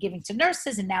precedent because we're giving to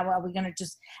nurses and now are we going to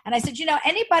just, and I said,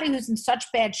 anybody who's in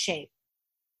such bad shape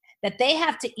that they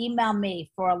have to email me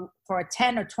for a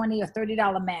 $10 or $20 or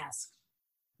 $30 mask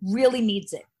really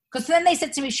needs it. Because then they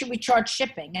said to me, should we charge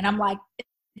shipping? And I'm like,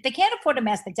 if they can't afford a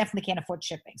mask, they definitely can't afford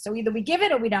shipping. So either we give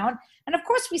it or we don't. And of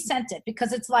course we sent it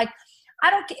because it's like,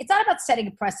 it's not about setting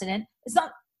a precedent. It's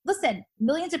not, listen,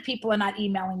 millions of people are not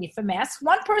emailing me for masks.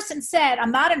 One person said,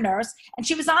 I'm not a nurse. And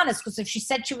she was honest because if she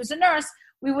said she was a nurse,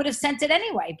 we would have sent it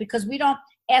anyway because we don't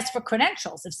ask for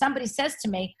credentials. If somebody says to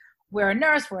me, we're a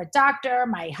nurse, we're a doctor,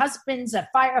 my husband's a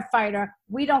firefighter,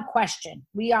 we don't question.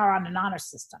 We are on an honor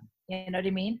system. You know what I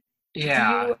mean?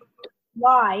 Yeah. If you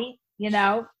lie,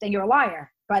 then you're a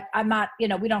liar. But I'm not,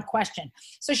 we don't question.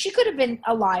 So she could have been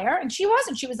a liar and she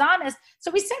wasn't. She was honest.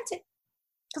 So we sent it.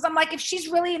 Because I'm like, if she's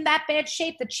really in that bad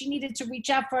shape that she needed to reach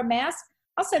out for a mask,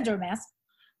 I'll send her a mask.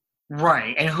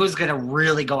 Right. And who's going to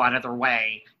really go out of their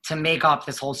way to make up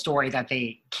this whole story that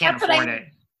they can't afford it?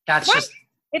 That's right. Just...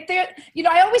 If they're,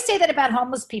 I always say that about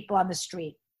homeless people on the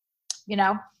street,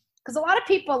 because a lot of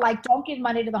people don't give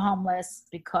money to the homeless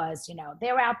because,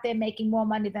 they're out there making more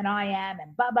money than I am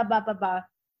and blah, blah, blah, blah, blah.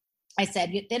 I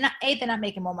said, they're not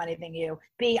making more money than you.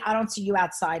 B, I don't see you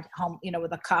outside home,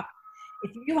 with a cup.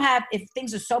 If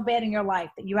things are so bad in your life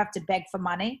that you have to beg for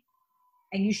money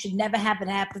and you should never have it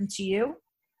happen to you,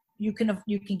 you can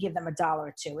give them $1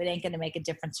 or $2. It ain't going to make a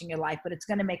difference in your life, but it's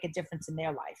going to make a difference in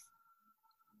their life.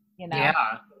 Yeah.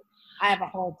 I have a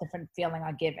whole different feeling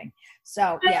on giving.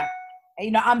 So yeah,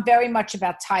 I'm very much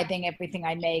about tithing everything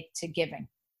I make to giving.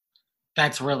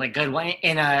 That's really good.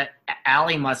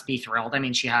 Allie must be thrilled. I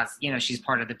mean, she has, she's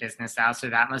part of the business now, so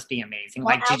that must be amazing.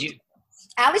 Well,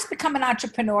 Allie's become an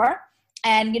entrepreneur.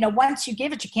 And, once you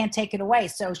give it, you can't take it away.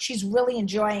 So she's really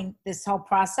enjoying this whole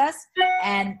process.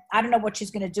 And I don't know what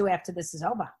she's going to do after this is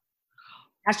over.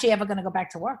 How's she ever going to go back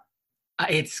to work?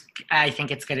 I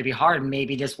think it's going to be hard.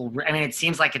 Maybe this will, it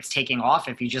seems like it's taking off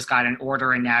if you just got an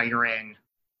order and now you're in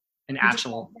an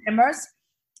actual. And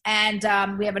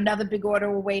we have another big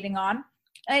order we're waiting on.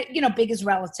 Big is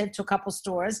relative to a couple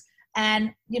stores.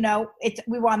 And,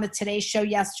 we were on the Today Show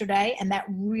yesterday, and that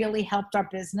really helped our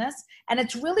business. And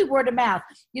it's really word of mouth.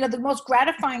 The most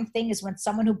gratifying thing is when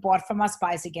someone who bought from us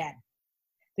buys again,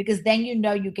 because then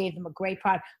you gave them a great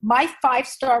product. My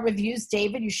 5-star reviews,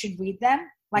 David, you should read them.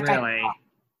 Really?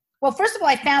 Well, first of all,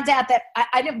 I found out that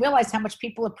I didn't realize how much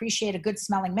people appreciate a good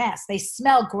smelling mask. They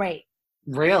smell great.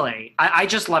 Really? I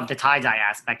just love the tie-dye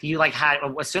aspect. You had,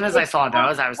 as soon as I saw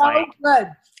those, I was so good.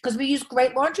 Because we use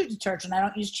great laundry detergent. I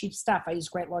don't use cheap stuff. I use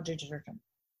great laundry detergent.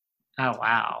 Oh,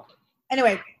 wow.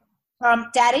 Anyway,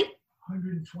 Daddy?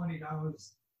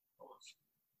 $120.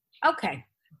 Okay.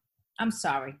 I'm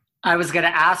sorry. I was going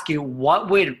to ask you, what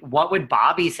would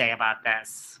Bobby say about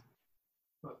this?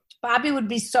 Bobby would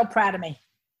be so proud of me.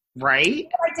 Right?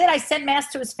 I did. I sent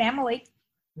mass to his family.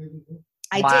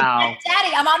 I Wow. did.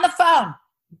 Daddy, I'm on the phone.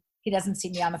 He doesn't see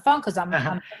me on the phone because I'm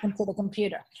talking to the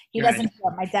computer. He doesn't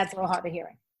hear. My dad's a little hard of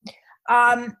hearing.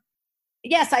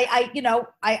 Yes,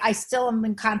 I still am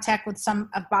in contact with some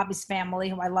of Bobby's family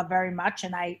who I love very much.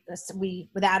 And they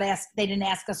didn't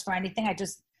ask us for anything.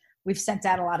 We've sent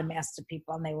out a lot of mass to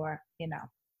people and they were,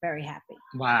 very happy.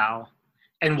 Wow.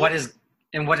 And what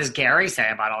does Gary say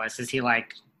about all this? Is he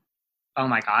like, oh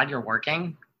my God, you're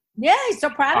working? Yeah, he's so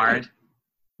proud hard. of me.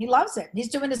 He loves it. He's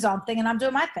doing his own thing and I'm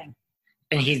doing my thing.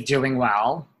 And he's doing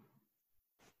well.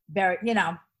 Very,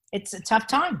 it's a tough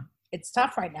time. It's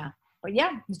tough right now. But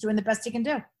yeah, he's doing the best he can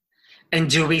do. And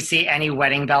do we see any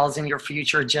wedding bells in your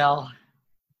future, Jill?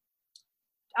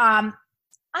 I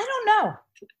don't know.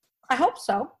 I hope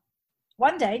so.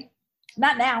 One day.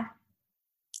 Not now.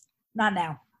 Not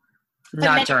now.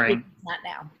 Not during. Not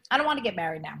now. I don't want to get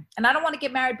married now. And I don't want to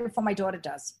get married before my daughter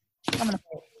does. I'm going to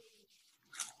wait.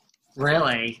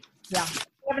 Really? Yeah.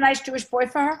 You have a nice Jewish boy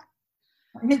for her?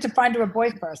 I need to find her a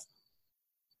boy first.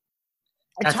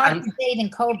 It's hard to date in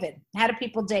COVID. How do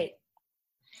people date?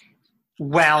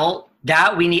 Well,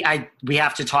 that we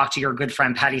have to talk to your good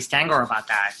friend Patty Stanger about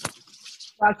that.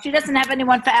 Well, she doesn't have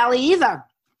anyone for Allie either.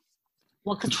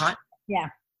 Well, yeah.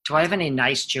 Do I have any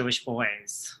nice Jewish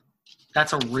boys?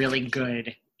 That's a really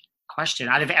good question.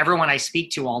 Out of everyone I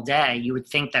speak to all day, you would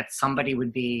think that somebody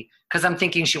would be, because I'm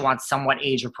thinking she wants somewhat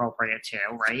age appropriate too,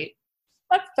 right?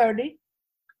 Like 30.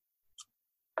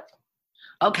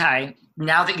 Okay.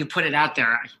 Now that you put it out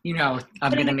there, I'm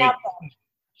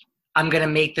gonna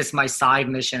make this my side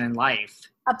mission in life.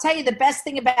 I'll tell you the best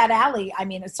thing about Allie. I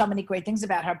mean, there's so many great things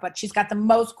about her, but she's got the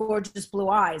most gorgeous blue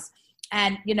eyes.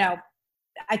 And,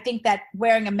 I think that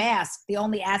wearing a mask, the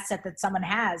only asset that someone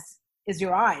has is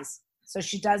your eyes. So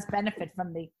she does benefit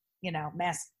from the,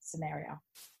 mask scenario.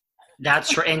 That's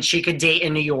true. And she could date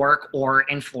in New York or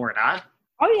in Florida.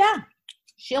 Oh, yeah.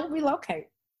 She'll relocate,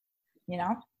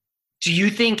 Do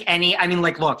you think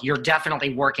look, you're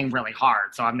definitely working really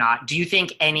hard. So do you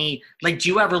think do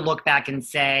you ever look back and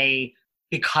say,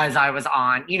 because I was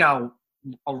on,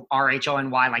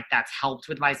 RHONY, like that's helped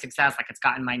with my success, like it's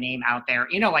gotten my name out there,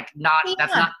 I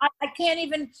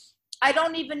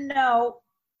don't even know.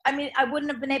 I mean, I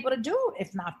wouldn't have been able to do it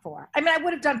if not for, I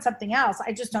would have done something else.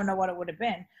 I just don't know what it would have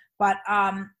been. But,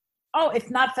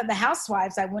 if not for the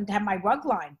housewives, I wouldn't have my rug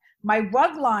line. My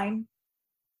rug line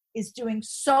is doing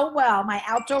so well. My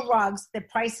outdoor rugs, the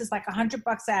price is like $100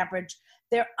 average.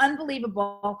 They're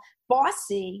unbelievable.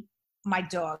 Bossy, my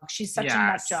dog, she's such a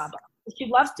nut job. She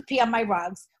loves to pee on my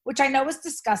rugs, which I know is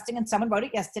disgusting. And someone wrote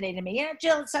it yesterday to me.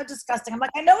 Jill, it's so disgusting. I'm like,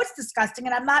 I know it's disgusting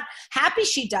and I'm not happy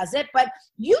she does it, but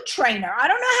you train her. I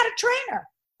don't know how to train her.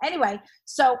 Anyway,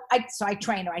 so I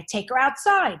train her. I take her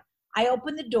outside. I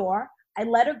open the door. I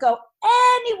let her go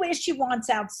anywhere she wants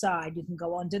outside. You can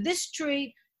go under this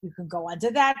tree. You can go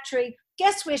under that tree.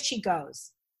 Guess where she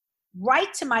goes?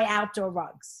 Right to my outdoor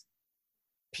rugs.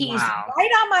 Pees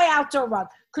right on my outdoor rug.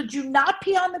 Could you not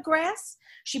pee on the grass?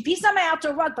 She pees on my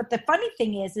outdoor rug. But the funny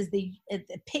thing is the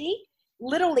pee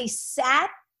literally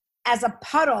sat as a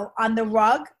puddle on the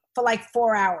rug for like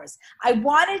 4 hours. I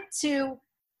wanted to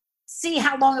see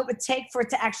how long it would take for it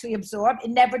to actually absorb. It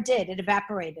never did. It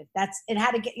evaporated. It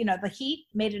had to get, the heat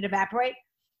made it evaporate.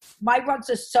 My rugs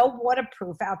are so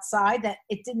waterproof outside that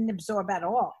it didn't absorb at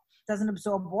all. It doesn't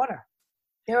absorb water.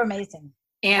 They're amazing.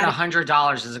 And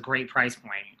 $100 is a great price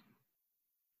point.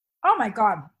 Oh my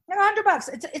God.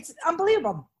 $100. It's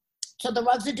unbelievable. So the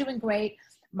rugs are doing great.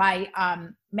 My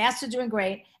masks are doing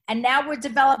great. And now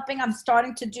I'm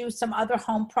starting to do some other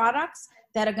home products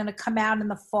that are going to come out in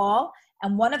the fall.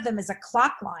 And one of them is a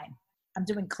clock line. I'm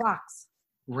doing clocks.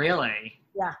 Really?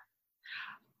 Yeah.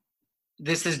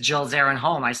 This is Jill ZARIN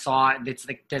Home. I saw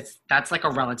that's like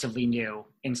a relatively new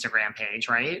Instagram page,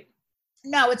 right?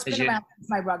 No, it's been around since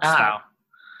my rug started.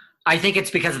 I think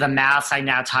it's because of the mask. I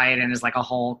now tie it in as like a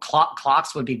whole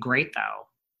clocks would be great though.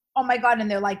 Oh my God. And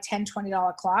they're like $10,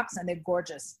 $20 clocks and they're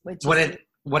gorgeous. What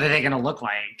are they going to look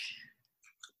like?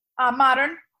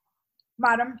 Modern,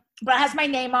 but it has my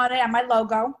name on it and my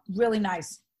logo. Really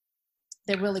nice.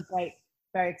 They're really great.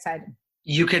 Very excited.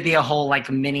 You could be a whole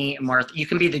like mini Martha. You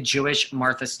can be the Jewish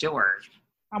Martha Stewart.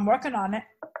 I'm working on it.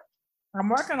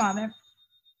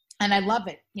 And I love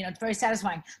it. It's very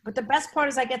satisfying. But the best part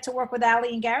is I get to work with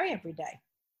Allie and Gary every day.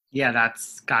 Yeah,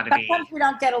 that's got to be. Sometimes we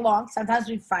don't get along. Sometimes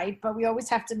we fight, but we always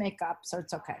have to make up. So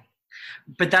it's okay.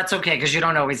 But that's okay because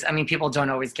people don't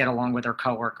always get along with their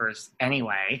coworkers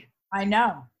anyway. I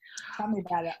know. Tell me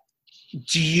about it.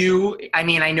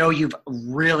 I know you've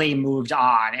really moved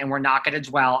on, and we're not going to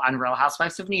dwell on Real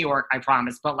Housewives of New York, I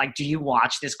promise, but like, do you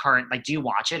watch this current, like, do you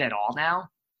watch it at all now?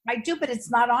 I do, but it's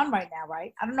not on right now,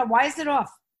 right? I don't know. Why is it off?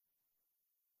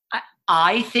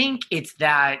 I think it's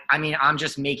that, I'm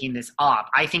just making this up.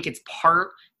 I think it's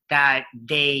part that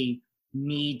they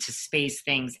need to space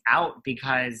things out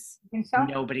because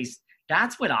so?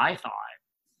 That's what I thought.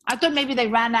 I thought maybe they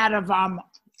ran out of,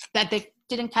 that they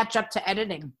didn't catch up to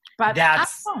editing. But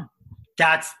that's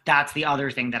the other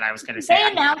thing that I was going to say.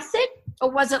 They announced it, or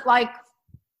was it like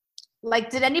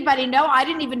did anybody know? I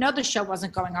didn't even know the show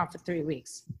wasn't going on for 3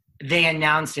 weeks. They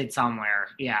announced it somewhere.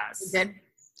 Yes. They did.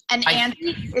 And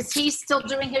Andy, is he still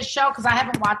doing his show? Because I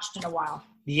haven't watched in a while.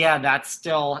 Yeah, that's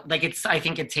still I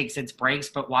think it takes its breaks,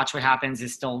 but Watch What Happens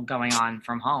is still going on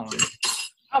from home.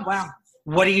 Oh wow.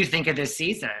 What do you think of this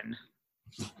season?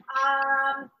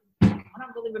 I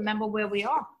don't really remember where we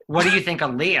are. What do you think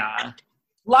of Leah?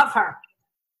 Love her.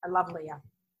 I love Leah.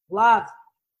 Love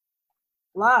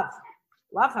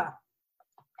her.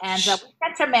 And we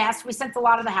sent her masks. We sent a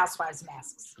lot of the housewives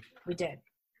masks. We did.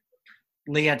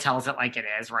 Leah tells it like it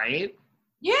is, right?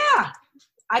 Yeah.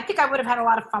 I think I would have had a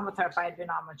lot of fun with her if I had been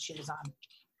on when she was on.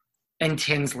 And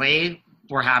Tinsley,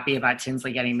 we're happy about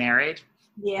Tinsley getting married.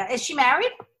 Yeah. Is she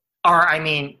married? Or,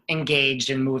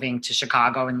 engaged and moving to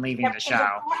Chicago and leaving the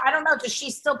show. I don't know. Does she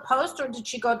still post or did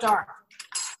she go dark?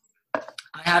 I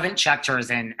haven't checked hers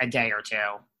in a day or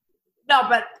two. No,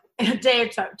 but a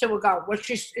day or two ago.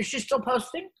 Is she still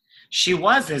posting? She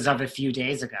was as of a few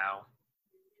days ago.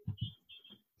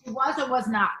 She was or was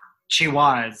not? She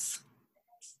was.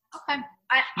 Okay.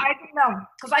 I don't know.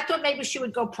 Because I thought maybe she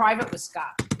would go private with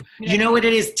Scott. You know what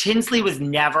it is? Tinsley was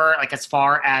never, as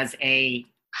far as a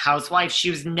housewife, she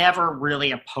was never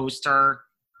really a poster.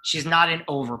 She's not an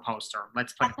over poster.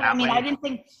 Let's put it that way. I didn't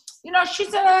think,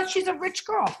 she's a rich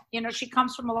girl. She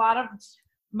comes from a lot of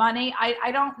money.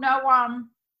 I don't know. I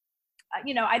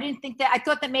didn't think that. I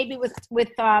thought that maybe with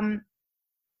her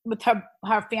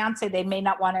fiance, they may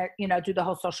not want to, do the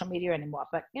whole social media anymore.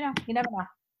 But you never know.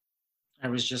 I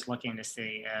was just looking to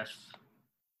see if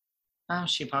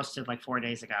she posted 4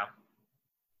 days ago.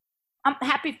 I'm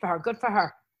happy for her. Good for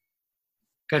her.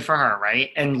 Good for her,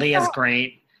 right? And Leah's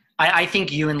great. I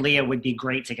think you and Leah would be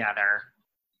great together.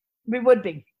 We would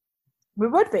be.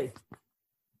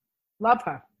 Love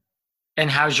her. And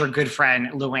how's your good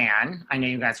friend, Luann? I know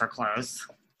you guys are close.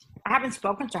 I haven't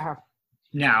spoken to her.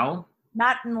 No?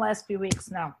 Not in the last few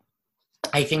weeks, no.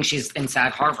 I think she's in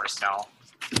Sag Harbor still.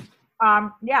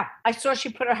 Yeah. I saw she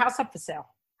put her house up for sale.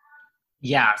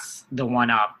 Yes, the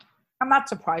one up. I'm not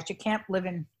surprised. You can't live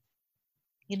in,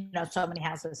 so many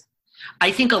houses.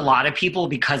 I think a lot of people,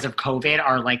 because of COVID,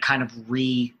 are kind of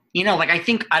I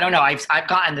don't know. I've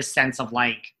gotten the sense of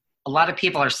a lot of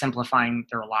people are simplifying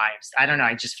their lives. I don't know.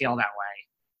 I just feel that way.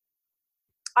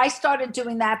 I started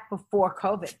doing that before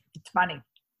COVID. It's funny.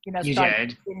 You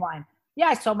did? Yeah,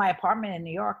 I sold my apartment in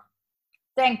New York.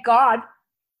 Thank God.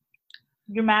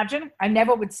 You imagine? I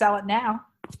never would sell it now.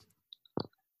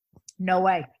 No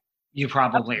way. You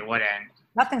probably wouldn't.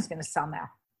 Nothing's going to sell now.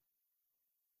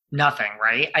 Nothing,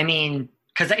 right?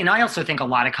 Because I also think a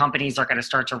lot of companies are going to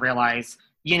start to realize,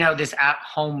 this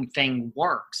at-home thing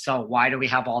works. So why do we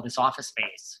have all this office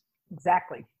space?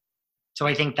 Exactly. So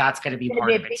I think that's going to be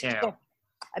part of it too.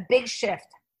 A big shift.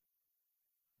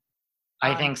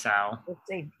 I think so. We'll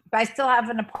see. But I still have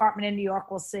an apartment in New York.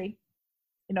 We'll see.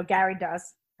 Gary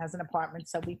has an apartment.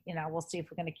 So we'll see if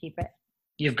we're going to keep it.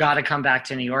 You've got to come back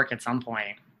to New York at some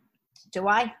point. Do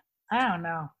I? I don't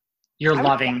know.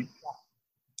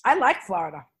 I like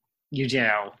Florida. You do.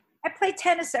 I play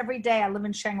tennis every day. I live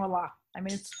in Shangri-La.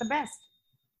 It's the best.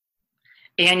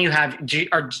 And do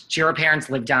your parents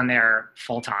live down there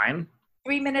full time?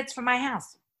 3 minutes from my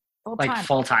house. Full time.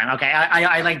 Full time. Okay.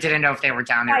 I didn't know if they were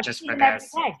down there just for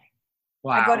this.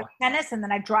 Wow. I go to tennis and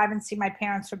then I drive and see my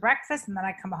parents for breakfast and then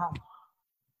I come home.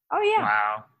 Oh yeah.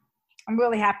 Wow. I'm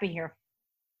really happy here.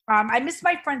 I miss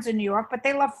my friends in New York, but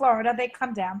they love Florida. They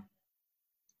come down.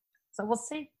 So we'll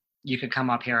see. You could come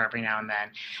up here every now and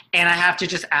then. And I have to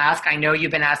just ask, I know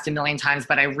you've been asked a million times,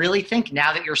 but I really think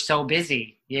now that you're so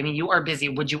busy, you are busy,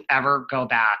 would you ever go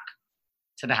back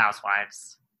to the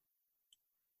Housewives?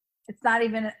 It's not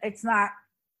an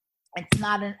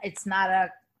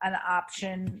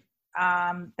option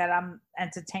that I'm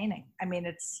entertaining.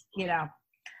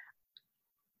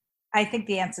 I think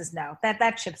the answer is no.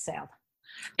 That ship sailed.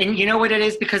 And you know what it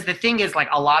is? Because the thing is,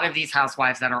 a lot of these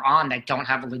housewives that are on that don't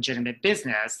have a legitimate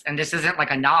business, and this isn't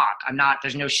a knock.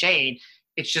 There's no shade.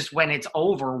 It's just when it's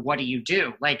over, what do you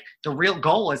do? The real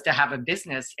goal is to have a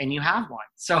business and you have one.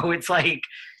 So it's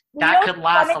that could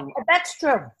last. That's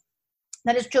true.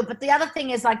 That is true. But the other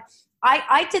thing is, like,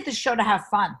 I did the show to have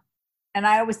fun. And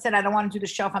I always said I don't want to do the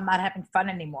show if I'm not having fun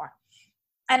anymore.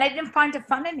 And I didn't find it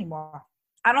fun anymore.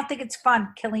 I don't think it's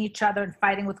fun killing each other and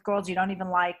fighting with girls you don't even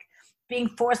like, being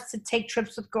forced to take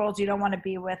trips with girls you don't want to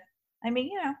be with. I mean,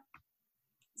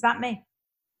 it's not me.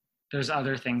 There's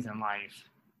other things in life.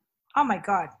 Oh, my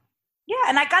God. Yeah,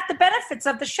 and I got the benefits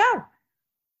of the show.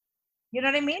 You know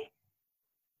what I mean?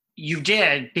 You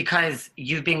did, because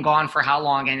you've been gone for how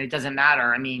long, and it doesn't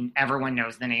matter. I mean, everyone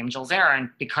knows the name Jill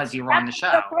ZARIN because you were on the show.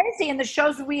 That's so crazy, and the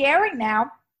show's re-airing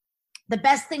now. The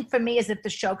best thing for me is if the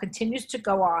show continues to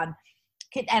go on,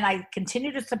 and I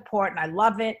continue to support, and I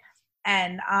love it,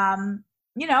 and and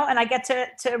I get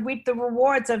to reap the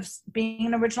rewards of being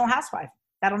an original housewife.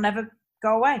 That'll never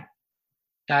go away.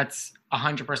 That's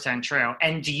 100% true.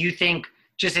 And do you think,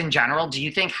 just in general, do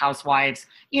you think housewives,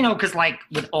 because like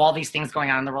with all these things going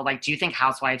on in the world, like, do you think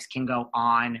housewives can go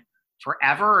on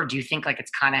forever? Or do you think like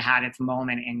it's kind of had its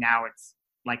moment and now it's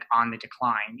like on the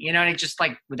decline? And it's just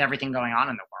like with everything going on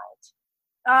in the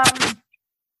world.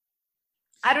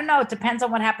 I don't know. It depends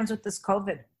on what happens with this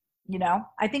COVID.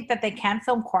 I think that they can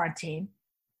film quarantine.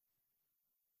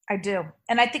 I do.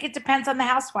 And I think it depends on the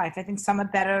housewife. I think some are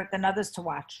better than others to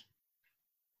watch.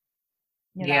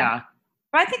 Yeah.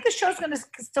 But I think the show's going to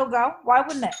still go. Why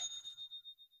wouldn't it?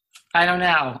 I don't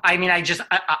know. I mean,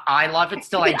 I love it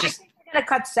still. I think they're going to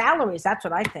cut salaries. That's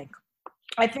what I think.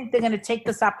 I think they're going to take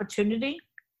this opportunity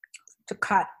to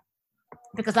cut,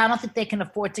 because I don't think they can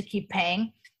afford to keep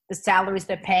paying the salaries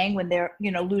they're paying when they're,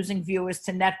 losing viewers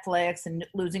to Netflix and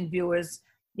losing viewers,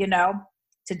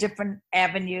 to different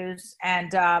avenues.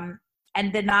 And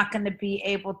they're not going to be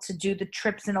able to do the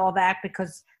trips and all that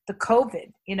because the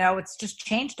COVID, it's just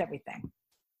changed everything.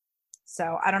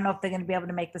 So I don't know if they're going to be able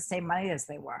to make the same money as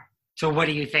they were. So what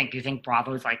do you think? Do you think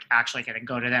Bravo's like actually going to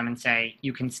go to them and say,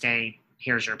 you can stay,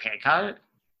 here's your pay cut?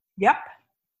 Yep.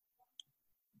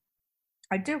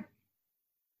 I do.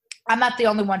 I'm not the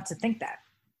only one to think that.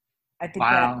 I think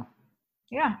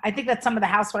I think that some of the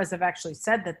housewives have actually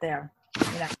said that they're,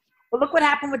 But look what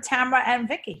happened with Tamra and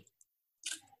Vicky.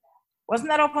 Wasn't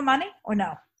that over money or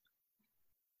no?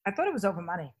 I thought it was over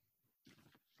money.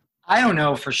 I don't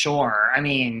know for sure. I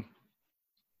mean,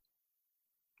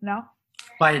 no,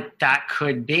 but that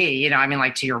could be,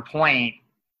 like to your point.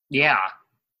 Yeah.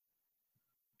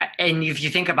 And if you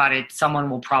think about it, someone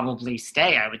will probably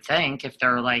stay, I would think, if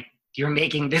they're like, you're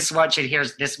making this much and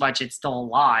here's this much, it's still a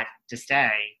lot to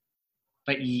stay.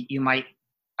 But you might,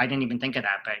 I didn't even think of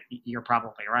that, but you're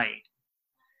probably right.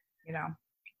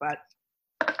 But.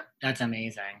 That's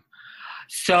amazing.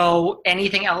 So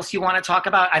anything else you want to talk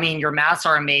about? I mean, your masks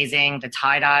are amazing. The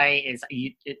tie-dye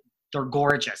they're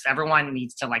gorgeous. Everyone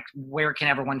needs to where can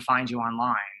everyone find you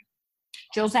online?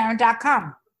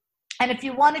 JillZarin.com. And if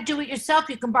you want to do it yourself,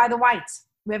 you can buy the whites.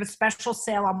 We have a special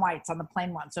sale on whites, on the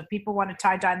plain one. So if people want to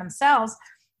tie-dye themselves,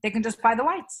 they can just buy the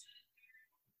whites.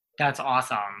 That's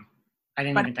awesome. I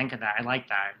didn't even think of that. I like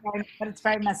that. But it's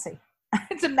very messy.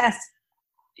 It's a mess.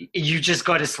 You just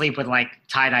go to sleep with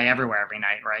tie-dye everywhere every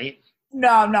night, right?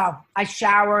 No. I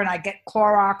shower and I get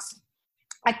Clorox.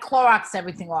 I Clorox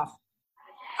everything off.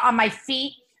 On my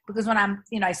feet, because when I'm,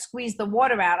 I squeeze the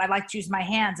water out, I like to use my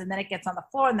hands and then it gets on the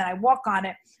floor and then I walk on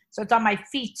it. So it's on my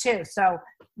feet too. So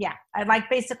yeah, I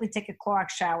basically take a Clorox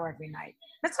shower every night.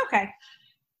 That's okay.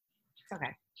 It's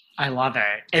okay. I love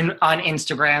it. And on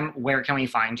Instagram, where can we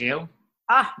find you?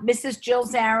 Mrs. Jill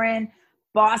ZARIN,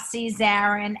 Bossy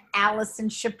ZARIN, Allison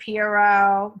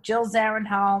Shapiro, Jill ZARIN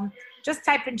Home. Just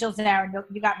type in Jill ZARIN.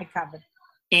 You got me covered.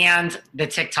 And the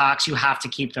TikToks, you have to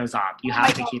keep those up. You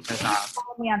have to keep those up.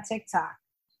 Follow me on TikTok.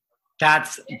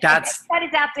 That's. If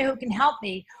anybody's out there who can help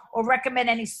me or recommend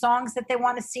any songs that they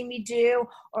want to see me do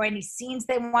or any scenes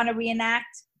they want to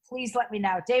reenact, please let me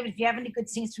know. David, if you have any good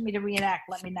scenes for me to reenact,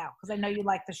 let me know because I know you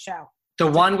like the show. The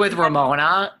one with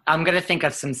Ramona, I'm going to think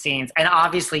of some scenes. And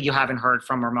obviously you haven't heard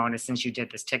from Ramona since you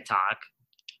did this TikTok.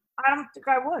 I don't think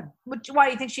I would. Why,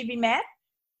 do you think she'd be mad?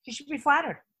 She should be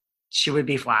flattered. She would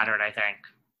be flattered, I think.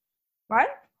 Right?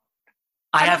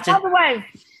 By the way,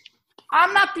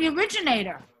 I'm not the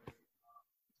originator.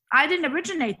 I didn't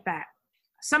originate that.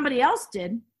 Somebody else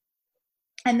did.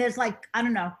 And there's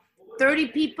 30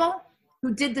 people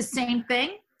who did the same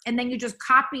thing. And then you just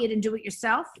copy it and do it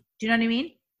yourself. Do you know what I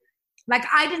mean?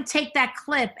 I didn't take that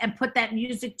clip and put that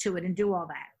music to it and do all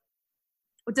that.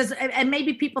 And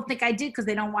maybe people think I did because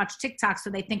they don't watch TikTok, so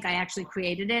they think I actually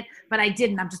created it. But I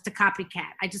didn't. I'm just a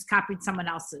copycat. I just copied someone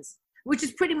else's, which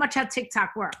is pretty much how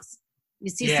TikTok works.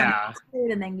 You see someone else do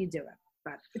it and then you do it.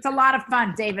 But it's a lot of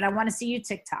fun, David. I want to see you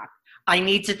TikTok. I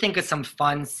need to think of some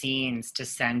fun scenes to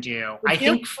send you.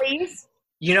 Please?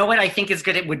 You know what I think is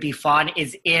good, it would be fun,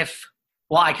 is if,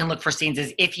 well, I can look for scenes,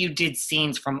 is if you did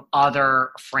scenes from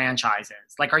other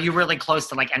franchises. Like, are you really close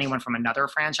to, like, anyone from another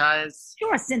franchise?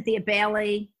 Sure, Cynthia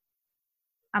Bailey.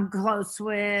 I'm close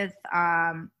with,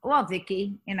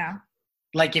 Vicky, you know.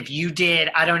 Like, if you did,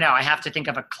 I don't know, I have to think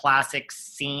of a classic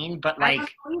scene, but, like...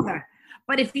 I don't know either.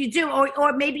 But if you do,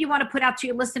 or maybe you want to put out to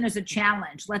your listeners a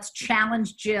challenge. Let's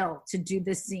challenge Jill to do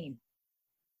this scene.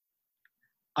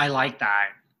 I like that.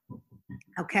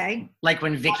 Okay. Like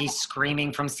when Vicky's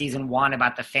screaming from season 1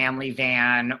 about the family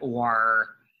van or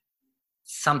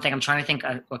something. I'm trying to think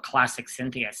of a classic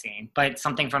Cynthia scene, but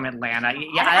something from Atlanta.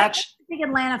 Yeah, I'm a big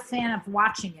Atlanta fan of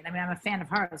watching it. I mean, I'm a fan of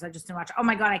hers. I just didn't watch. Oh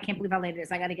my God, I can't believe how late it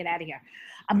is. I got to get out of here.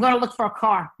 I'm going to look for a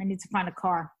car. I need to find a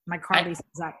car. My car lease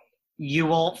is up. You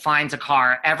will find a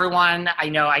car. Everyone, I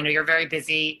know you're very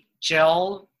busy.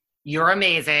 Jill, you're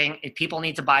amazing. If people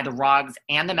need to buy the rugs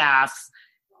and the masks,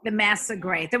 the masks are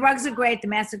great. The rugs are great. The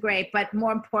masks are great. But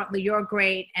more importantly, you're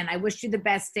great. And I wish you the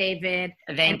best, David.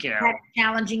 Thank you. You had a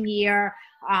challenging year.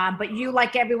 But you,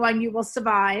 like everyone, you will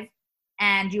survive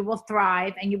and you will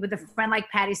thrive. And you, with a friend like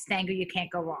Patty Stanger, you can't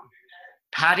go wrong.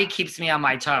 Patty keeps me on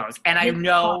my toes. And I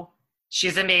know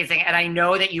she's amazing. And I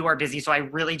know that you are busy. So I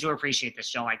really do appreciate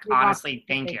this, Jill. Like, honestly,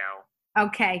 thank you.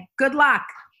 Okay. Good luck.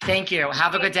 Thank you.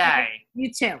 Have a good day.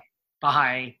 You too.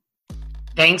 Bye.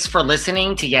 Thanks for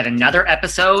listening to yet another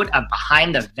episode of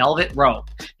Behind the Velvet Rope.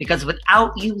 Because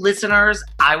without you listeners,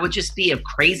 I would just be a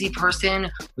crazy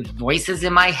person with voices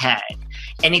in my head.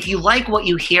 And if you like what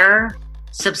you hear,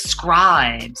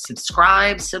 subscribe on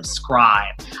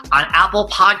Apple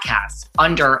Podcasts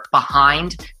under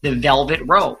Behind the Velvet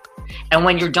Rope. And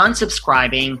when you're done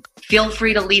subscribing, feel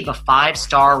free to leave a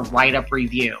 5-star write-up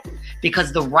review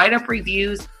because the write-up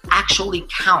reviews actually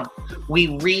count.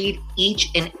 We read each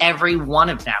and every one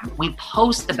of them. We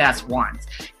post the best ones,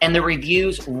 and the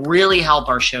reviews really help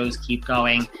our shows keep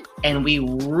going, and we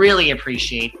really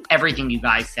appreciate everything you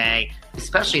guys say,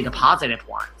 especially the positive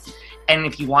ones. And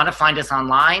if you want to find us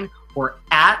online, we're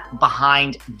at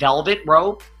Behind Velvet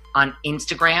Rope on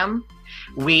Instagram.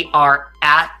 We are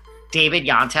at David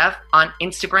Yontef on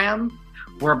Instagram.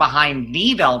 We're Behind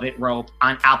the Velvet Rope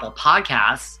on Apple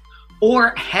Podcasts.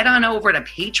 Or head on over to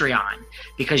Patreon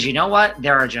because you know what?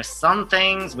 There are just some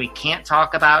things we can't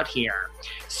talk about here.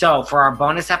 So for our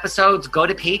bonus episodes, go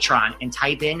to Patreon and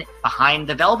type in Behind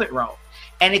the Velvet Rope.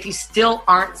 And if you still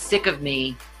aren't sick of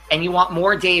me and you want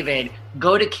more David,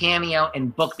 go to Cameo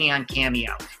and book me on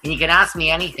Cameo. And you can ask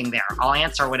me anything there. I'll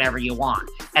answer whatever you want.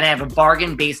 And I have a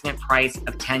bargain basement price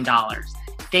of $10.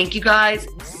 Thank you guys.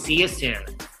 See you soon.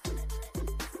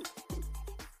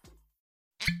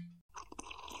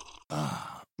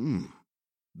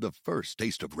 The first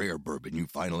taste of rare bourbon you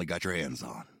finally got your hands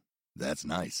on. That's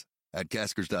nice. At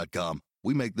Caskers.com,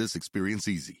 we make this experience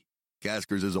easy.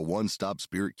 Caskers is a one-stop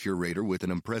spirit curator with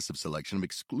an impressive selection of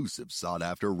exclusive,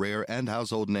 sought-after, rare, and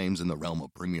household names in the realm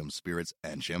of premium spirits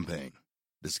and champagne.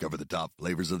 Discover the top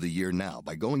flavors of the year now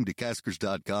by going to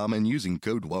Caskers.com and using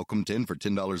code WELCOME10 for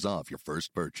 $10 off your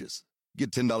first purchase. Get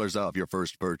 $10 off your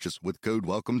first purchase with code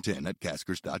WELCOME10 at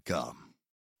Caskers.com.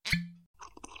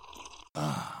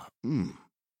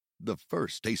 The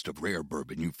first taste of rare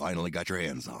bourbon you finally got your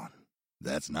hands on.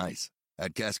 That's nice.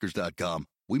 At Caskers.com,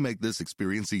 we make this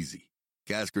experience easy.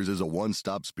 Caskers is a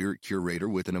one-stop spirit curator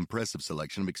with an impressive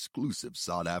selection of exclusive,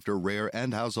 sought-after, rare,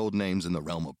 and household names in the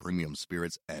realm of premium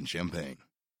spirits and champagne.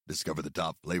 Discover the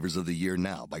top flavors of the year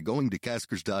now by going to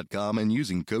Caskers.com and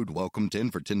using code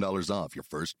WELCOME10 for $10 off your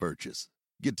first purchase.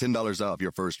 Get $10 off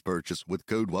your first purchase with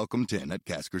code WELCOME10 at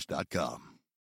Caskers.com.